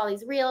 I saw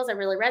these reels. I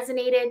really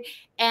resonated.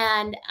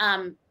 And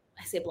I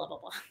say blah, blah,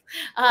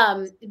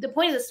 blah. The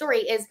point of the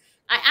story is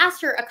I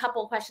asked her a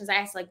couple of questions. I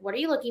asked, what are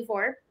you looking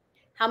for?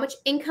 How much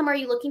income are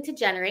you looking to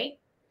generate?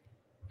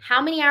 How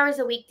many hours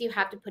a week do you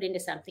have to put into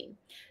something?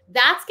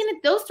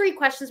 Those 3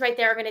 questions right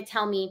there are going to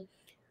tell me,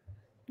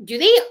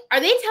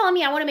 are they telling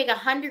me I want to make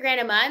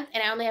 $100,000 a month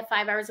and I only have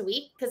 5 hours a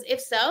week? Because if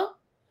so,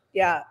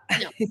 yeah.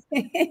 No.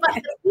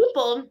 But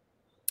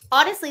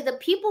honestly, the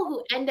people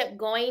who end up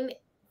going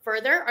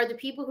further are the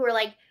people who are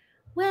like,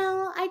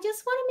 well, I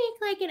just want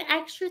to make an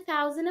extra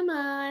 1,000 a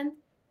month.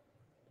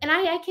 And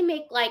I can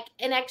make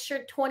an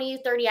extra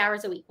 20, 30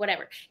 hours a week,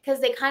 whatever, because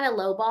they kind of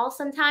lowball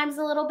sometimes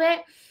a little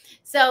bit.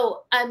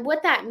 So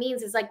what that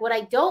means is what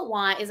I don't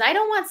want is I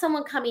don't want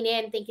someone coming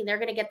in thinking they're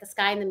going to get the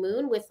sky and the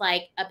moon with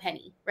a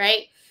penny.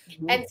 Right.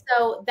 Mm-hmm. And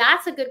so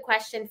that's a good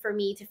question for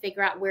me to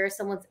figure out where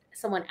someone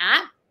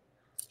at.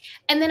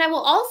 And then I will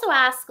also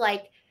ask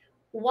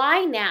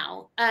why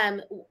now?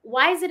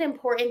 Why is it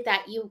important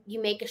that you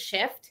make a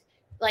shift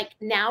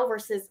now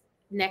versus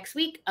next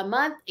week, a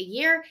month, a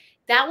year?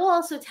 That will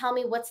also tell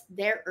me what's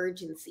their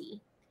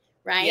urgency,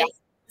 right? Yeah.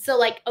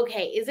 So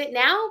okay, is it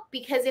now?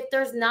 Because if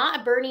there's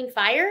not a burning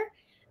fire,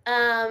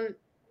 I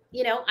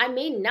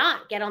may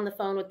not get on the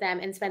phone with them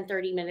and spend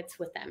 30 minutes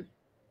with them.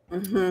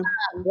 Mm-hmm.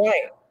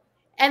 Right.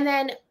 And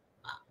then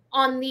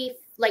on the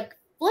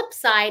flip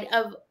side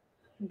of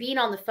being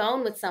on the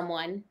phone with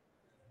someone,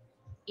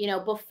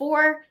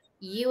 before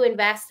you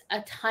invest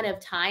a ton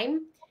of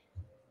time,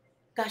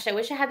 gosh, I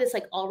wish I had this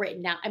all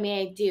written down. I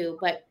mean, I do,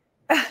 but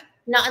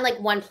not in like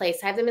one place.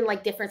 I have them in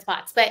like different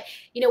spots. But,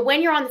 you know,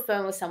 when you're on the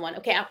phone with someone,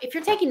 okay, if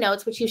you're taking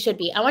notes, which you should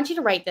be, I want you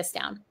to write this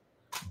down.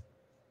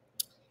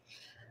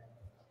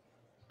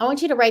 I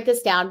want you to write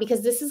this down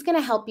because this is going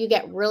to help you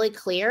get really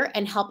clear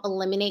and help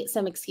eliminate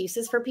some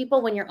excuses for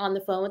people when you're on the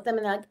phone with them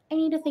and they're like, I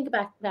need to think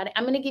about it.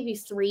 I'm going to give you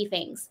 3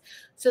 things.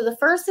 So the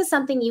first is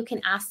something you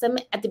can ask them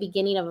at the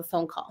beginning of a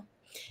phone call.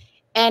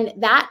 And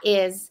that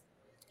is,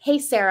 hey,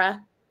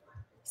 Sarah,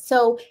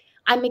 so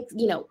I'm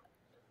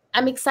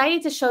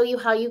excited to show you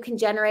how you can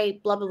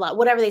generate blah, blah, blah,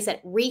 whatever they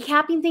said.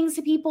 Recapping things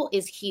to people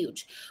is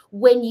huge.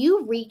 When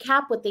you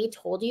recap what they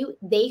told you,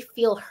 they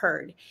feel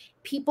heard.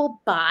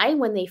 People buy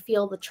when they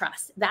feel the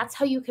trust. That's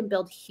how you can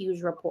build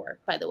huge rapport,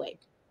 by the way.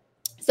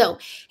 So,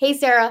 hey,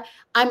 Sarah,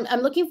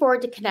 I'm looking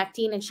forward to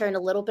connecting and sharing a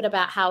little bit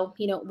about how,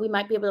 you know, we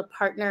might be able to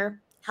partner,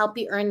 help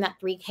you earn that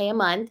 $3,000 a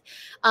month.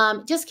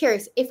 Just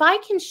curious, if I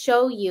can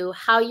show you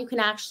how you can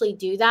actually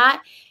do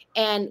that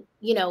and,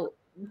 you know,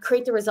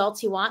 create the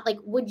results you want, like,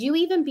 would you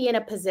even be in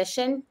a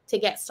position to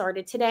get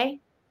started today?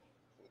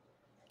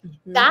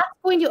 Mm-hmm. That's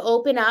going to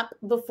open up,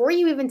 before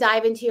you even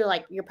dive into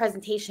your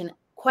presentation,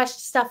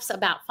 stuff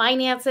about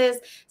finances,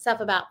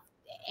 stuff about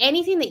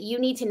anything that you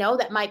need to know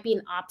that might be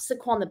an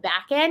obstacle on the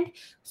back end,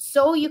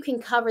 so you can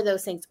cover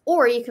those things.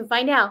 Or you can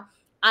find out,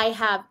 I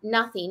have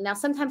nothing. Now,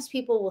 sometimes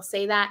people will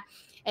say that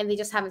and they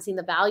just haven't seen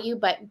the value,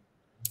 but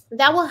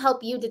that will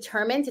help you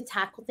determine to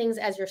tackle things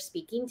as you're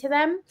speaking to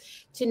them,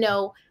 to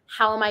know,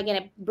 how am I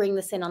going to bring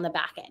this in on the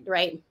back end,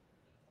 right?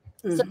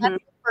 Mm-hmm. So that's the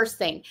first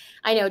thing.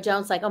 I know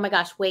Joan's like, oh my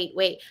gosh,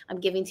 wait, I'm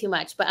giving too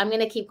much, but I'm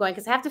going to keep going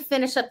because I have to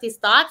finish up these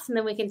thoughts and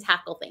then we can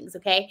tackle things,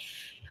 okay?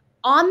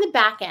 On the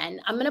back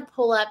end, I'm going to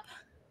pull up,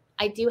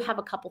 I do have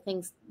a couple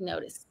things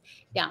noticed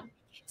down.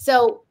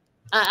 So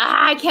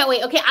I can't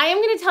wait. Okay, I am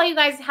going to tell you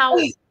guys how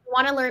we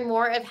want to learn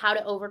more of how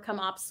to overcome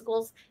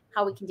obstacles,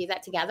 how we can do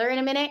that together in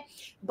a minute.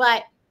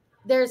 But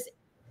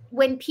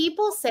when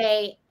people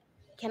say,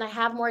 can I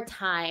have more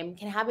time?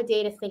 Can I have a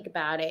day to think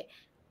about it?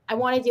 I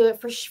want to do it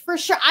for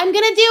sure. I'm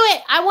going to do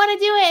it. I want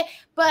to do it,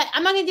 but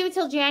I'm not going to do it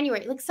till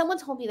January. Like, someone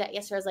told me that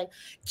yesterday. I was like,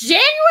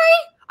 January?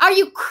 Are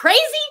you crazy?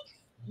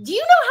 Do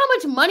you know how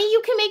much money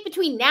you can make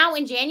between now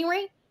and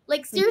January?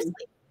 Like, seriously.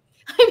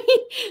 Mm-hmm. I mean,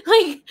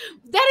 like,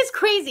 that is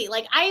crazy.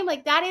 Like, I am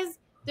like, that is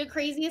the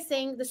craziest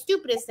thing, the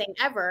stupidest thing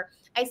ever.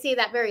 I say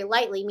that very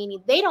lightly,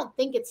 meaning they don't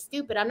think it's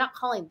stupid. I'm not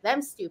calling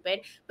them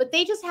stupid, but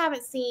they just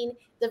haven't seen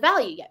the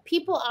value yet.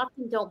 People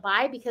often don't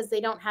buy because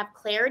they don't have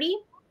clarity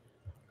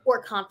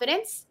or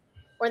confidence,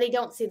 or they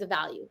don't see the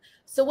value.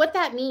 So what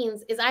that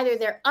means is either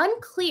they're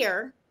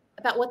unclear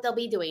about what they'll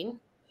be doing,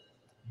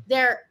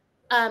 they're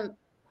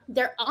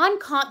not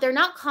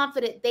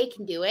confident they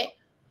can do it,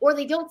 or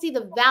they don't see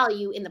the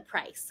value in the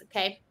price.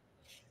 Okay.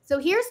 So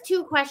here's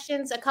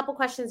a couple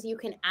questions you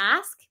can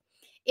ask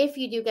if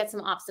you do get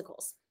some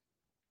obstacles.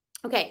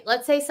 Okay,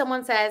 let's say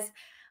someone says,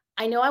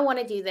 I know I want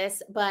to do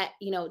this, but,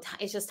 you know,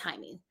 it's just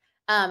timing.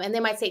 And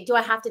they might say, do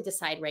I have to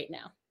decide right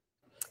now?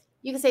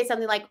 You can say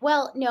something like,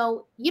 well,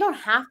 no, you don't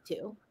have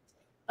to.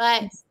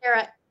 But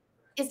Sarah,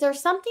 is there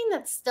something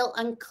that's still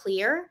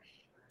unclear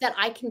that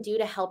I can do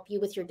to help you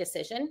with your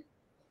decision?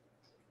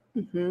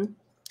 Mm-hmm.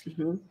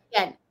 Mm-hmm.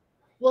 Again,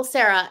 well,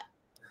 Sarah,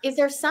 is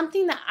there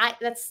something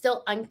that's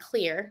still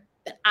unclear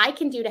that I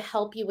can do to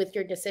help you with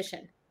your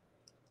decision?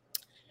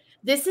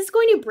 This is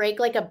going to break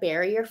like a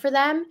barrier for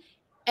them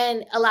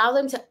and allow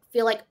them to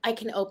feel like I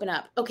can open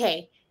up.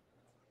 Okay,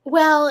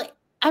 well,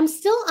 I'm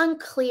still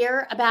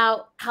unclear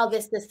about how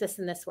this,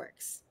 and this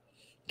works.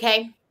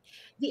 Okay.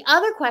 The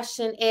other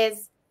question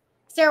is,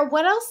 Sarah,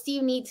 what else do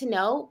you need to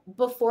know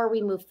before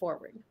we move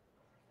forward?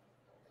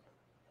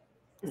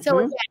 Mm-hmm. So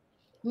again,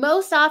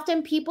 most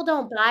often people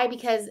don't buy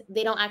because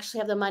they don't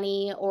actually have the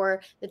money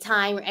or the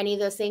time or any of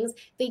those things.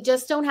 They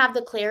just don't have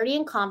the clarity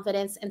and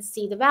confidence and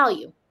see the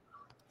value.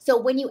 So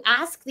when you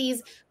ask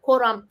these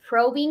quote on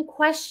probing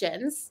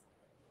questions,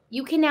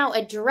 you can now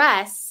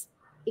address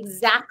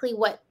exactly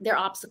what their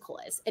obstacle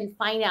is and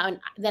find out and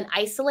then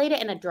isolate it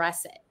and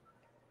address it.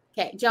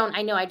 Okay, Joan,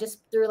 I know I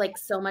just threw like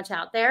so much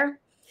out there.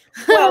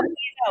 Well,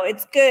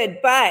 it's good,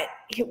 but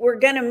we're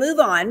going to move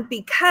on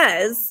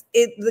because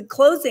the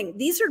closing,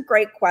 these are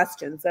great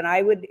questions. And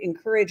I would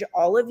encourage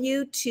all of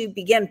you to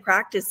begin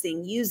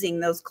practicing using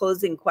those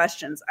closing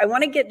questions. I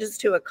want to get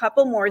just to a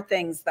couple more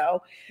things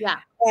though. Yeah.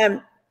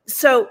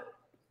 So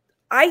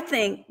I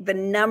think the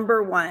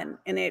number one,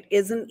 and it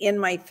isn't in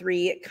my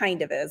 3, it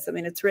kind of is. I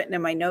mean, it's written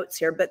in my notes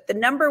here, but the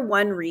number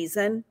one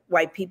reason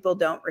why people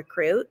don't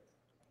recruit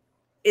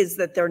is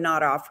that they're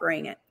not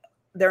offering it.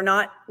 They're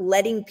not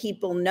letting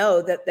people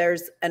know that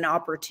there's an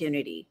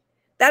opportunity.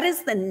 That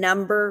is the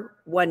number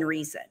one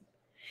reason.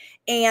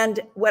 And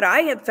what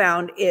I have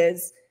found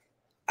is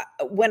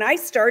when I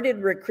started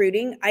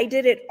recruiting, I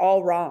did it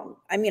all wrong.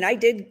 I mean, I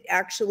did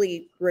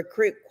actually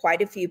recruit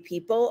quite a few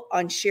people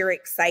on sheer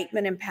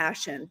excitement and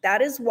passion.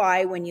 That is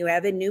why when you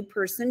have a new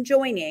person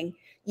joining,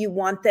 you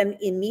want them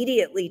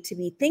immediately to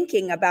be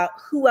thinking about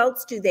who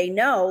else do they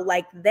know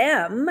like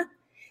them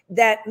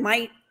that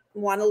might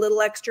want a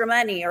little extra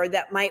money, or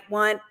that might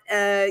want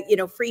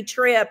free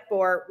trip,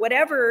 or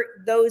whatever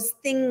those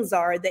things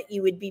are that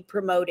you would be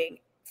promoting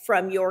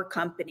from your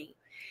company.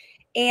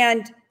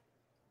 And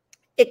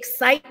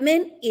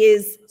excitement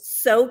is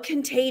so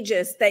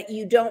contagious that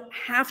you don't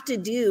have to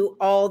do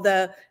all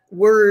the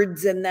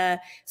words and the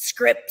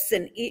scripts,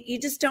 and you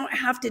just don't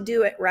have to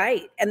do it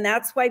right. And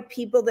that's why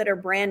people that are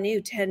brand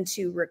new tend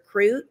to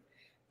recruit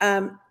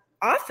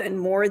often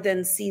more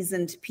than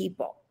seasoned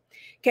people.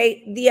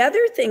 Okay. The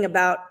other thing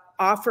about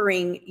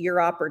offering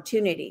your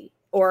opportunity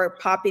or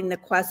popping the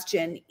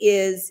question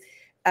is,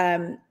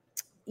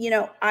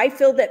 I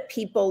feel that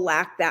people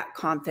lack that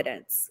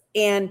confidence.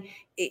 And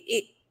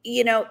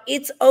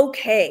it's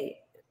okay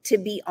to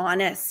be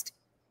honest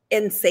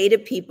and say to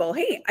people,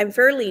 hey, I'm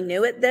fairly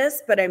new at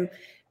this, but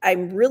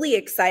I'm really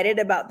excited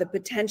about the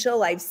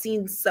potential. I've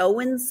seen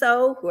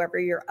so-and-so, whoever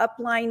your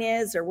upline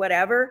is or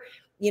whatever,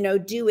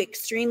 do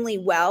extremely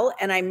well.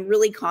 And I'm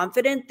really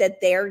confident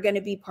that they're going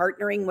to be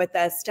partnering with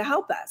us to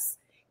help us.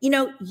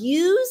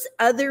 Use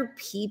other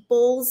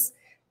people's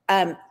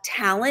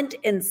talent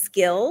and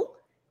skill.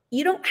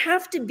 You don't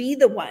have to be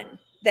the one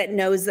that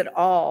knows it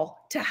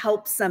all to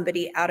help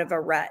somebody out of a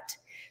rut.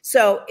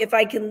 So if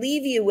I can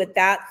leave you with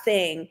that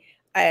thing,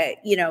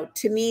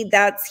 to me,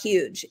 that's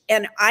huge.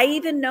 And I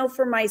even know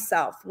for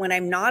myself, when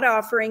I'm not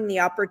offering the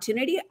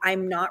opportunity,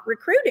 I'm not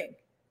recruiting.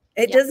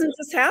 It doesn't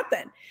just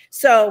happen.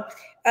 So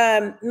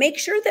make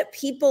sure that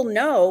people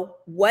know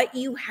what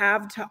you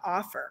have to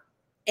offer,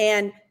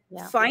 and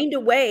find a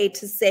way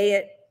to say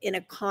it in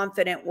a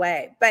confident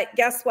way. But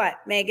guess what,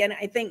 Megan?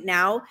 I think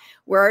now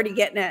we're already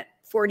getting at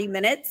 40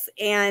 minutes.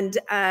 And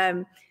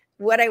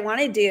what I want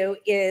to do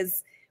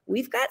is,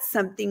 we've got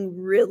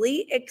something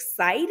really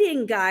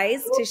exciting,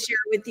 guys, to share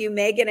with you,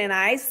 Megan and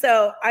I.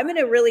 So I'm going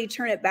to really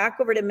turn it back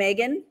over to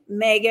Megan.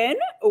 Megan,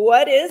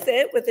 what is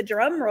it, with a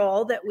drum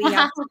roll, that we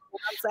have to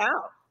announce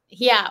out?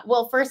 Yeah.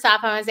 Well, first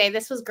off, I want to say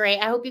this was great.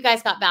 I hope you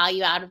guys got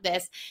value out of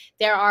this.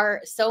 There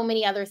are so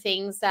many other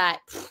things that,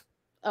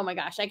 oh my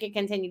gosh, I could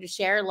continue to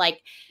share,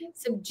 like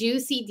some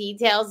juicy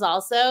details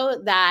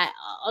also that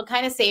I'll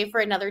kind of save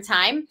for another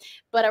time,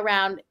 but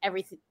around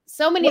everything.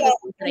 So many of the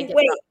things that I did.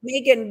 Wait,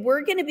 Megan,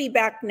 we're going to be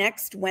back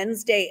next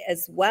Wednesday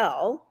as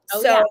well.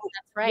 Oh, yeah, that's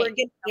right.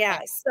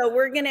 So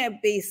we're going to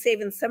be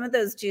saving some of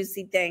those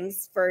juicy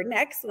things for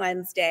next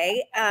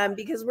Wednesday,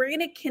 because we're going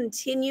to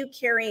continue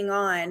carrying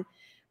on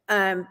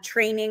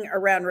training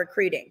around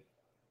recruiting.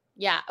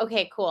 Yeah.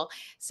 Okay, cool.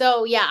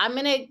 So I'm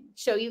going to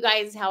show you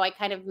guys how I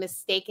kind of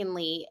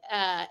mistakenly,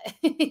 and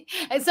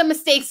some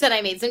mistakes that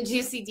I made, some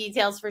juicy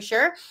details for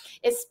sure,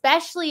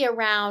 especially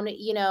around,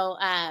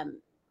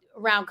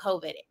 around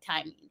COVID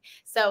timing.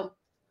 So,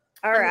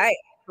 all right.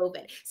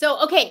 COVID.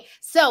 So, okay.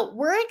 So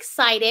we're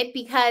excited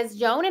because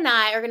Joan and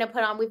I are going to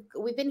put on,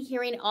 we've been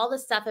hearing all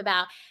this stuff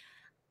about,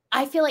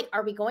 I feel like,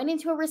 are we going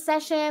into a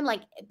recession?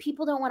 Like,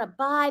 people don't want to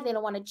buy, they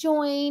don't want to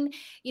join,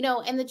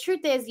 and the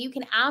truth is, you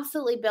can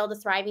absolutely build a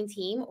thriving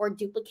team or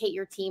duplicate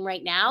your team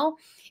right now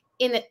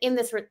in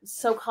this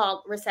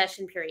so-called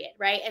recession period.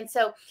 Right. And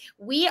so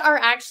we are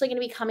actually going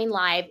to be coming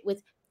live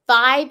with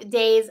 5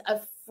 days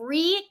of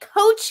free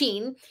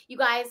coaching, you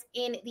guys,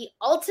 in the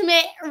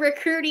Ultimate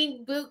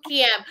Recruiting Boot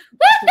Camp.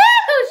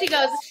 Woo-hoo! She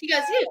goes,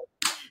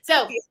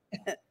 So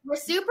we're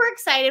super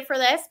excited for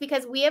this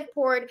because we have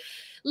poured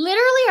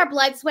literally our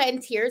blood, sweat,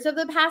 and tears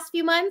over the past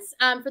few months.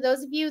 For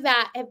those of you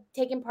that have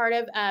taken part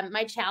of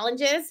my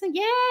challenges,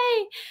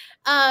 yay!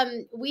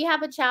 We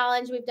have a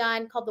challenge we've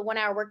done called the 1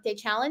 Hour Workday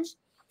Challenge.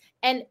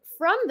 And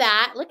from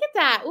that, look at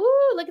that.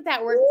 Ooh, look at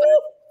that work.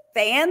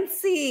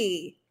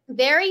 Fancy.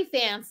 Very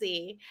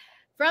fancy.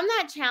 From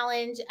that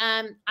challenge,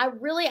 I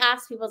really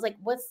asked people, I was like,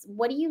 what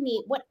do you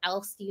need? What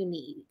else do you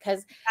need?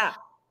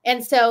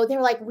 And so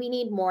they're like, we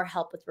need more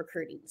help with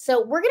recruiting.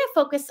 So we're going to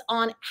focus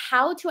on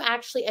how to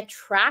actually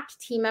attract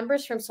team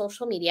members from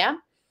social media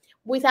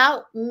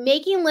without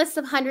making lists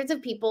of hundreds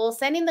of people,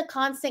 sending the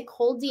constant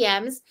cold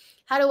DMs,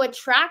 how to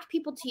attract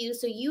people to you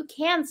so you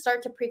can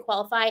start to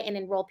pre-qualify and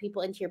enroll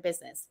people into your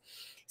business.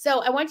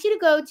 So I want you to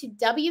go to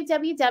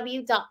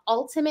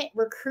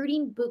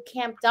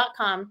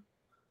www.ultimaterecruitingbootcamp.com.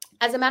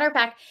 As a matter of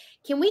fact,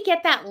 can we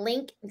get that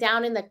link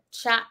down in the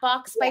chat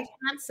box by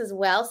chance as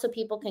well so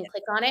people can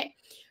click on it?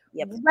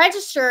 Yep.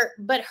 Register,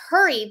 but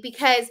hurry,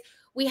 because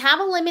we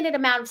have a limited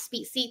amount of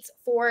seats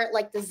for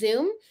like the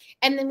Zoom.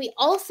 And then we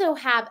also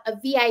have a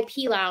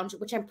VIP lounge,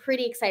 which I'm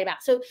pretty excited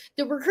about. So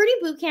the recruiting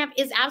bootcamp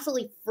is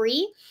absolutely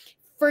free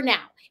for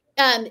now.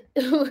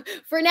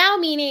 For now,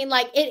 meaning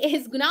like it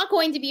is not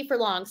going to be for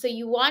long. So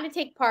you want to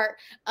take part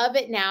of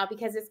it now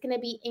because it's going to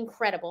be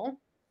incredible.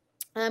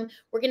 We're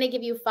going to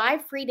give you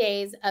 5 free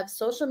days of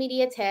social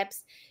media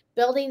tips,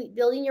 building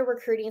your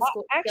recruiting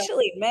school.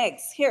 Actually,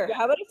 Megs, here,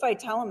 how about if I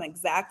tell them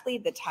exactly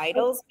the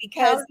titles?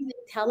 Because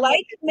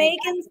like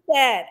Megan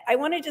said, I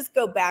want to just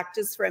go back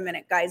just for a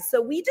minute, guys.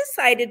 So we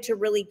decided to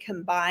really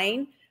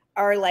combine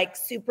our like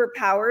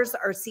superpowers,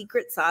 our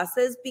secret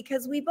sauces,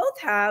 because we both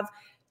have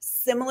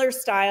similar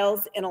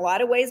styles in a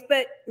lot of ways,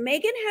 but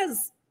Megan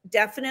has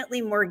definitely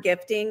more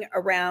gifting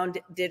around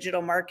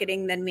digital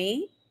marketing than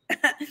me.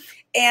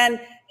 And,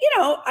 you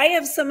know, I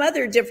have some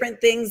other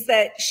different things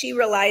that she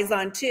relies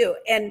on too.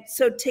 And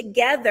so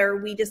together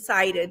we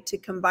decided to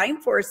combine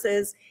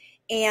forces.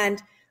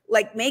 And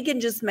like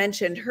Megan just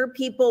mentioned, her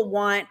people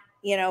want,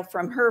 you know,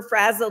 from her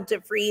frazzled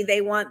to free,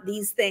 they want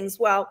these things.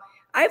 Well,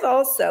 I've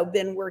also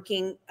been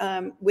working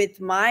with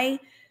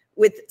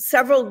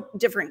several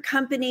different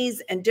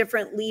companies and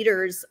different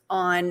leaders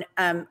on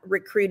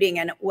recruiting.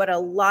 And what a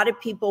lot of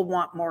people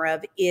want more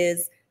of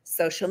is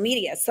social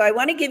media. So I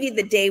want to give you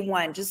the day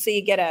one, just so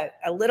you get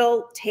a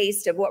little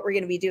taste of what we're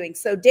going to be doing.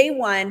 So day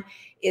one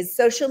is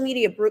social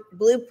media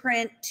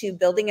blueprint to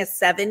building a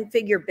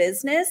 7-figure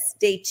business.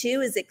 Day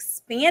two is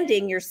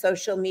expanding your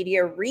social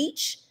media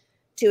reach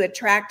to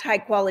attract high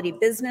quality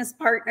business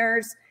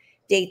partners.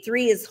 Day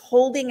three is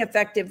holding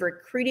effective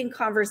recruiting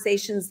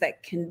conversations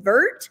that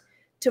convert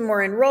to more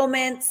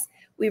enrollments.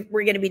 We're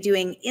going to be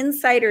doing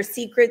insider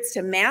secrets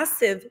to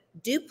massive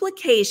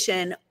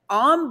duplication,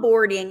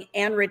 onboarding,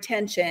 and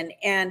retention.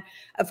 And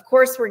of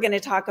course, we're going to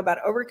talk about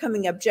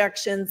overcoming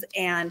objections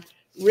and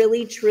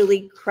really,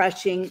 truly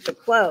crushing the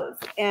close.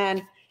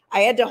 And I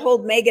had to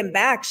hold Megan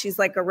back. She's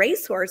like a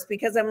racehorse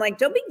because I'm like,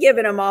 don't be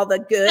giving them all the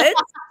goods.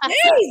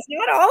 Hey,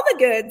 not all the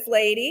goods,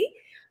 lady.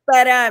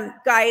 But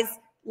guys,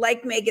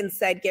 like Megan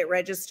said, get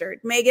registered.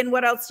 Megan,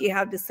 what else do you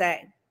have to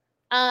say?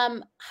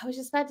 I was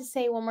just about to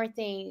say one more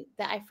thing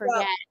that I forget.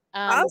 Well,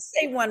 I'll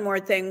say one more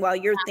thing while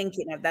you're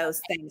thinking of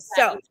those things.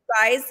 So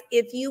guys,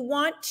 if you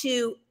want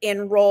to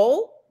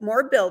enroll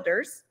more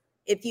builders,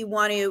 if you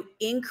want to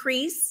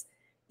increase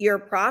your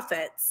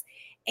profits,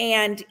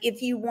 and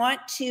if you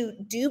want to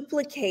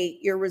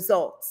duplicate your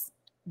results,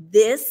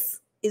 this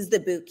is the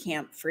boot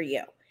camp for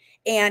you.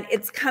 And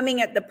it's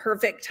coming at the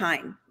perfect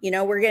time. You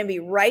know, we're going to be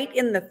right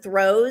in the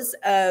throes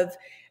of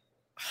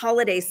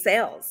holiday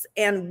sales.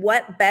 And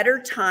what better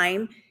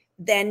time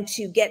than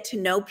to get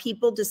to know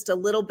people just a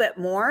little bit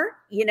more?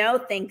 You know,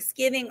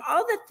 Thanksgiving,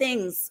 all the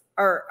things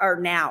are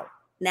now.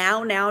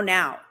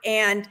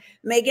 And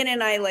Megan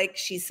and I, like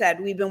she said,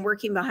 we've been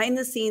working behind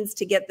the scenes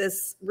to get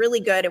this really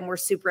good, and we're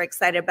super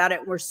excited about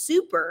it. We're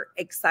super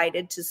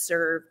excited to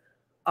serve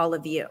all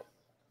of you.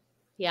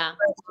 Yeah.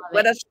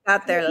 What else you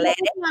got there, lady?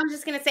 I'm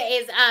just going to say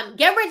is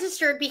get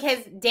registered, because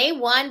day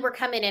one, we're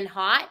coming in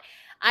hot.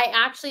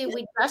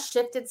 We just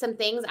shifted some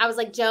things. I was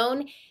like,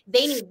 Joan,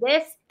 they need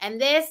this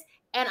and this.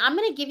 And I'm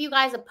going to give you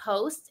guys a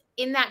post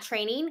in that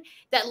training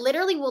that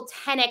literally will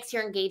 10x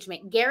your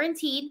engagement.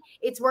 Guaranteed.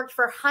 It's worked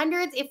for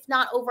hundreds, if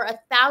not over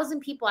 1,000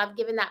 people I've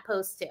given that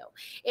post to.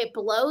 It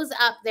blows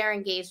up their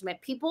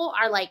engagement. People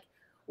are like,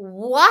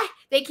 what?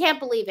 They can't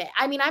believe it.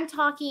 I mean, I'm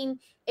talking,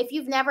 if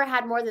you've never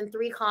had more than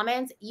 3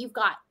 comments, you've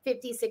got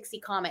 50, 60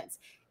 comments.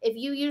 If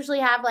you usually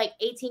have like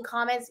 18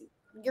 comments,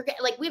 you're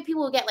getting like, we have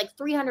people who get like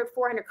 300,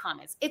 400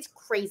 comments. It's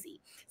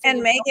crazy. So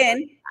and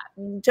Megan,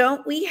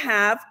 don't we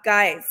have,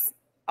 guys,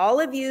 all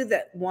of you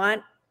that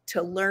want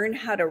to learn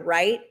how to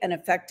write an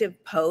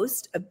effective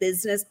post, a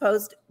business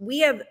post, we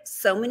have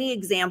so many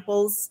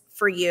examples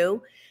for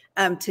you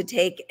to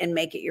take and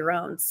make it your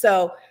own.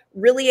 So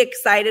really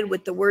excited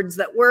with the words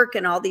that work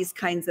and all these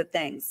kinds of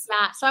things.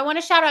 Yeah. So I want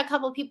to shout out a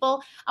couple of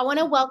people. I want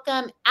to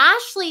welcome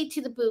Ashley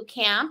to the boot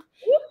camp.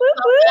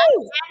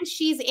 And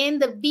she's in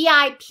the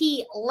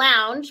VIP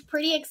lounge.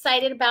 Pretty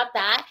excited about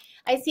that.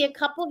 I see a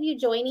couple of you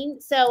joining.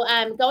 So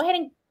go ahead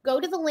and go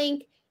to the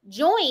link,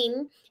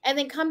 join, and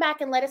then come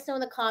back and let us know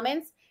in the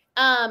comments.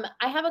 I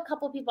have a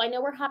couple of people. I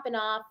know we're hopping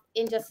off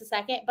in just a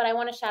second, but I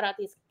want to shout out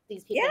these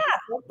people. Yeah,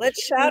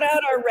 let's shout out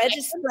our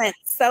registrants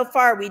so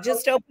far. We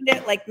just opened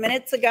it like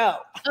minutes ago.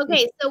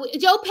 Okay, so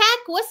Joe Peck,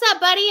 what's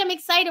up, buddy? I'm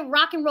excited to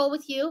rock and roll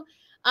with you.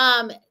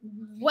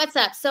 What's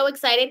up? So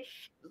excited.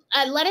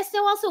 Let us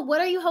know also,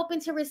 what are you hoping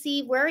to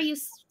receive? Where are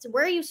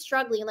you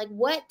struggling? Like,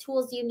 what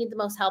tools do you need the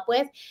most help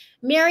with?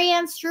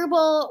 Marianne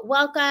Struble,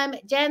 welcome.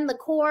 Jen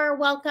LaCour,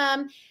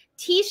 welcome.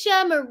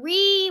 Tisha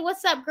Marie,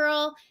 what's up,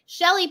 girl?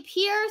 Shelly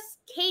Pierce,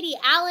 Katie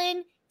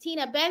Allen,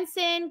 Tina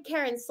Benson,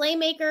 Karen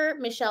Slaymaker,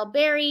 Michelle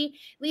Berry,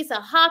 Lisa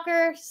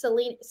Hawker,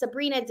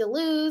 Sabrina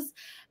DeLuz.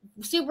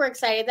 Super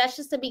excited. That's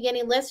just the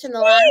beginning list in the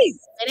last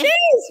minute.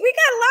 We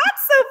got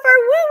lots so far.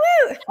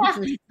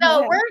 Woo woo.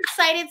 So we're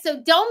excited.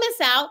 So don't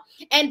miss out.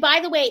 And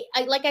by the way,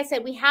 like I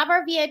said, we have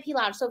our VIP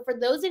lounge. So for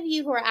those of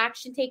you who are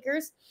action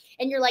takers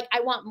and you're like, I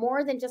want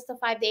more than just the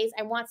 5 days,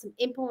 I want some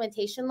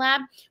implementation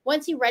lab.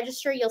 Once you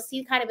register, you'll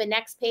see kind of a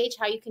next page,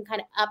 how you can kind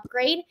of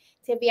upgrade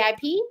to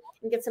VIP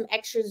and get some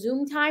extra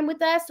Zoom time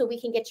with us so we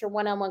can get your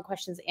one-on-one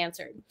questions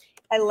answered.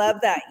 I love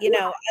that. You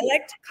know, I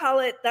like to call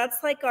it,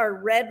 that's like our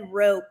red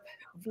rope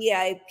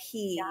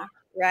VIP,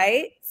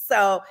 right?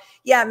 So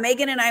yeah,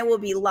 Megan and I will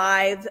be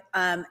live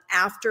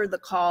after the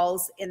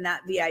calls in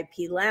that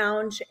VIP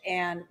lounge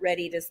and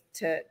ready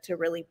to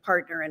really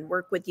partner and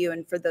work with you.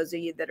 And for those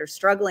of you that are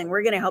struggling,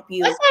 we're going to help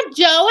you. What's up,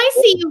 Joe? I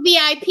see you,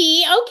 VIP.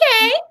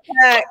 Okay.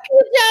 I see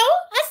you, Joe.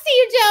 I see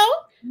you, Joe.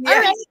 Yes.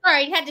 All right.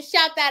 Sorry, had to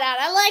shout that out.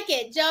 I like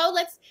it. Joe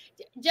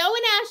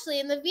and Ashley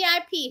in the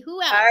VIP.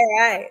 Who else? All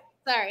right.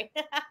 Sorry.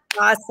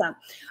 Awesome.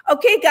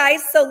 Okay,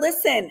 guys. So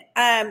listen,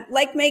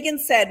 like Megan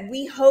said,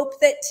 we hope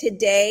that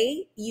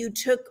today you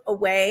took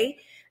away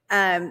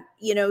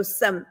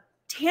some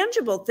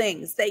tangible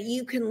things that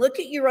you can look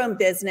at your own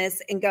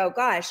business and go,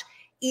 gosh,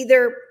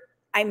 either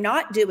I'm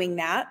not doing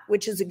that,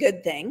 which is a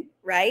good thing,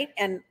 right?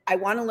 And I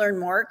want to learn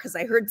more because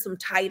I heard some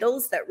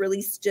titles that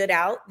really stood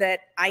out that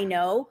I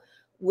know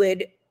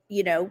would,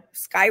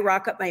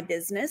 skyrocket my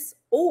business.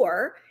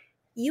 Or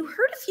you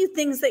heard a few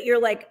things that you're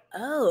like,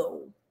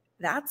 oh,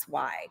 that's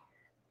why,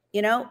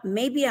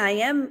 maybe I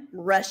am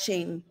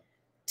rushing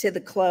to the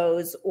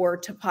close or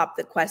to pop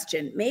the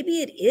question.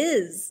 Maybe it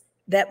is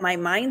that my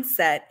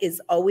mindset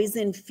is always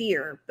in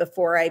fear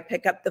before I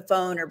pick up the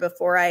phone or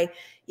before I,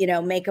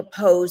 make a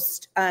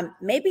post.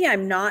 Maybe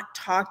I'm not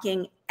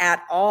talking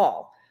at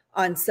all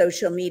on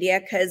social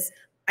media because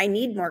I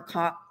need more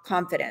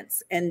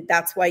confidence. And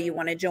that's why you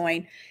want to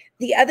join.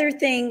 The other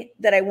thing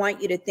that I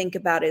want you to think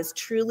about is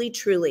truly,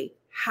 truly,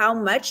 how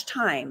much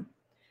time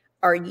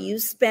are you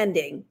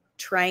spending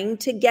trying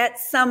to get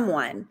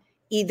someone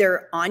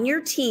either on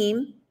your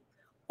team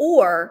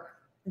or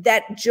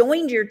that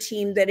joined your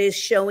team that is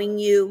showing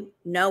you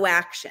no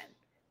action?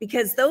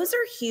 Because those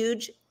are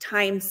huge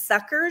time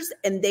suckers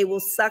and they will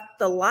suck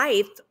the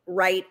life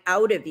right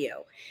out of you.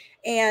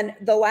 And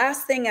the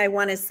last thing I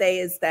want to say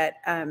is that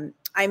I'm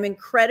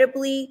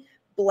incredibly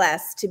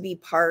blessed to be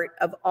part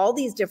of all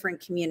these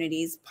different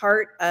communities,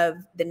 part of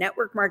the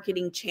network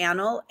marketing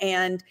channel.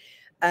 And,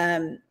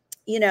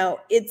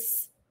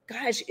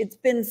 it's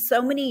been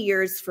so many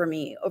years for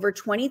me, over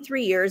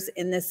 23 years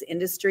in this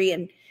industry,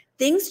 and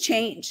things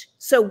change.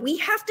 So we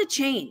have to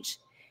change.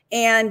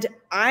 And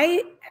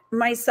I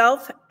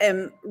myself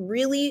am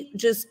really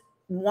just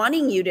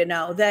wanting you to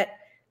know that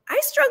I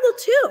struggle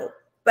too,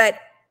 but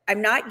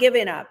I'm not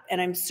giving up,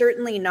 and I'm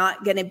certainly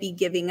not going to be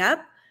giving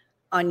up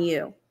on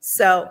you.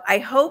 So I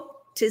hope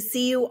to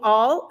see you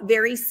all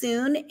very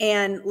soon.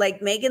 And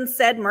like Megan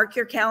said, mark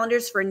your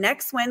calendars for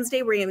next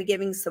Wednesday. We're going to be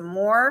giving some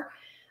more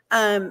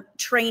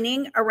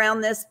training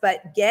around this,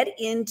 but get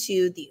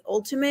into the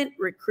Ultimate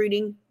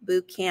Recruiting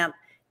Bootcamp.com.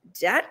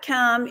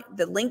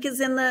 The link is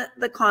in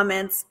the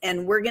comments,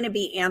 and we're going to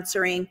be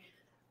answering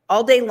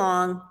all day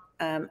long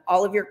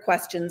all of your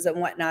questions and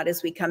whatnot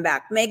as we come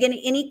back. Megan,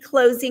 any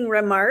closing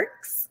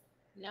remarks?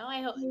 No,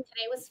 I hope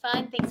today was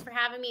fun. Thanks for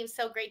having me. It was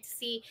so great to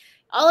see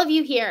all of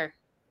you here.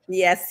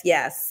 Yes.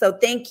 So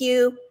thank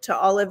you to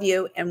all of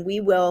you, and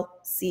we will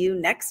see you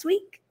next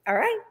week. All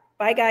right.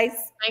 Bye,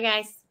 guys. Bye,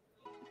 guys.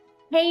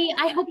 Hey,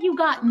 I hope you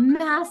got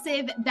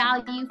massive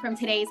value from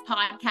today's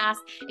podcast.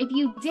 If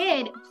you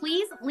did,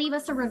 please leave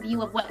us a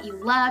review of what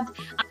you loved.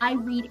 I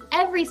read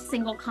every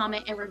single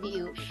comment and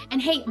review.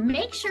 And hey,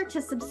 make sure to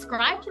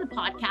subscribe to the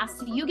podcast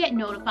so you get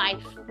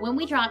notified when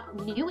we drop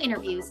new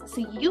interviews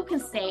so you can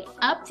stay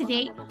up to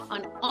date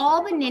on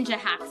all the ninja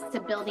hacks to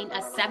building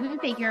a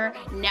 7-figure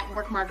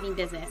network marketing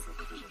business.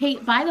 Hey,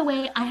 by the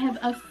way, I have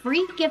a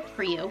free gift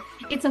for you.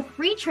 It's a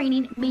free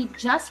training made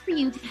just for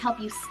you to help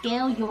you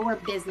scale your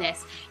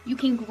business. You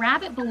can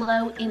grab it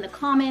below in the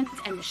comments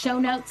and the show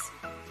notes.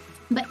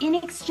 But in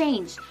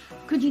exchange,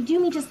 could you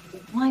do me just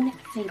one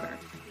favor?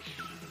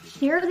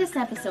 Share this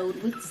episode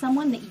with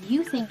someone that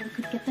you think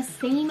could get the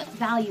same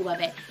value of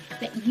it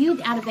that you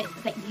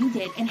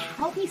did, and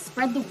help me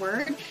spread the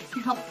word to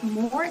help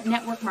more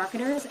network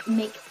marketers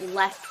make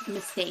less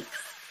mistakes.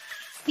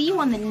 See you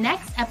on the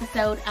next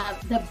episode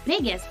of the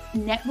Biggest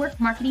Network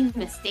Marketing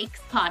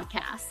Mistakes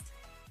Podcast.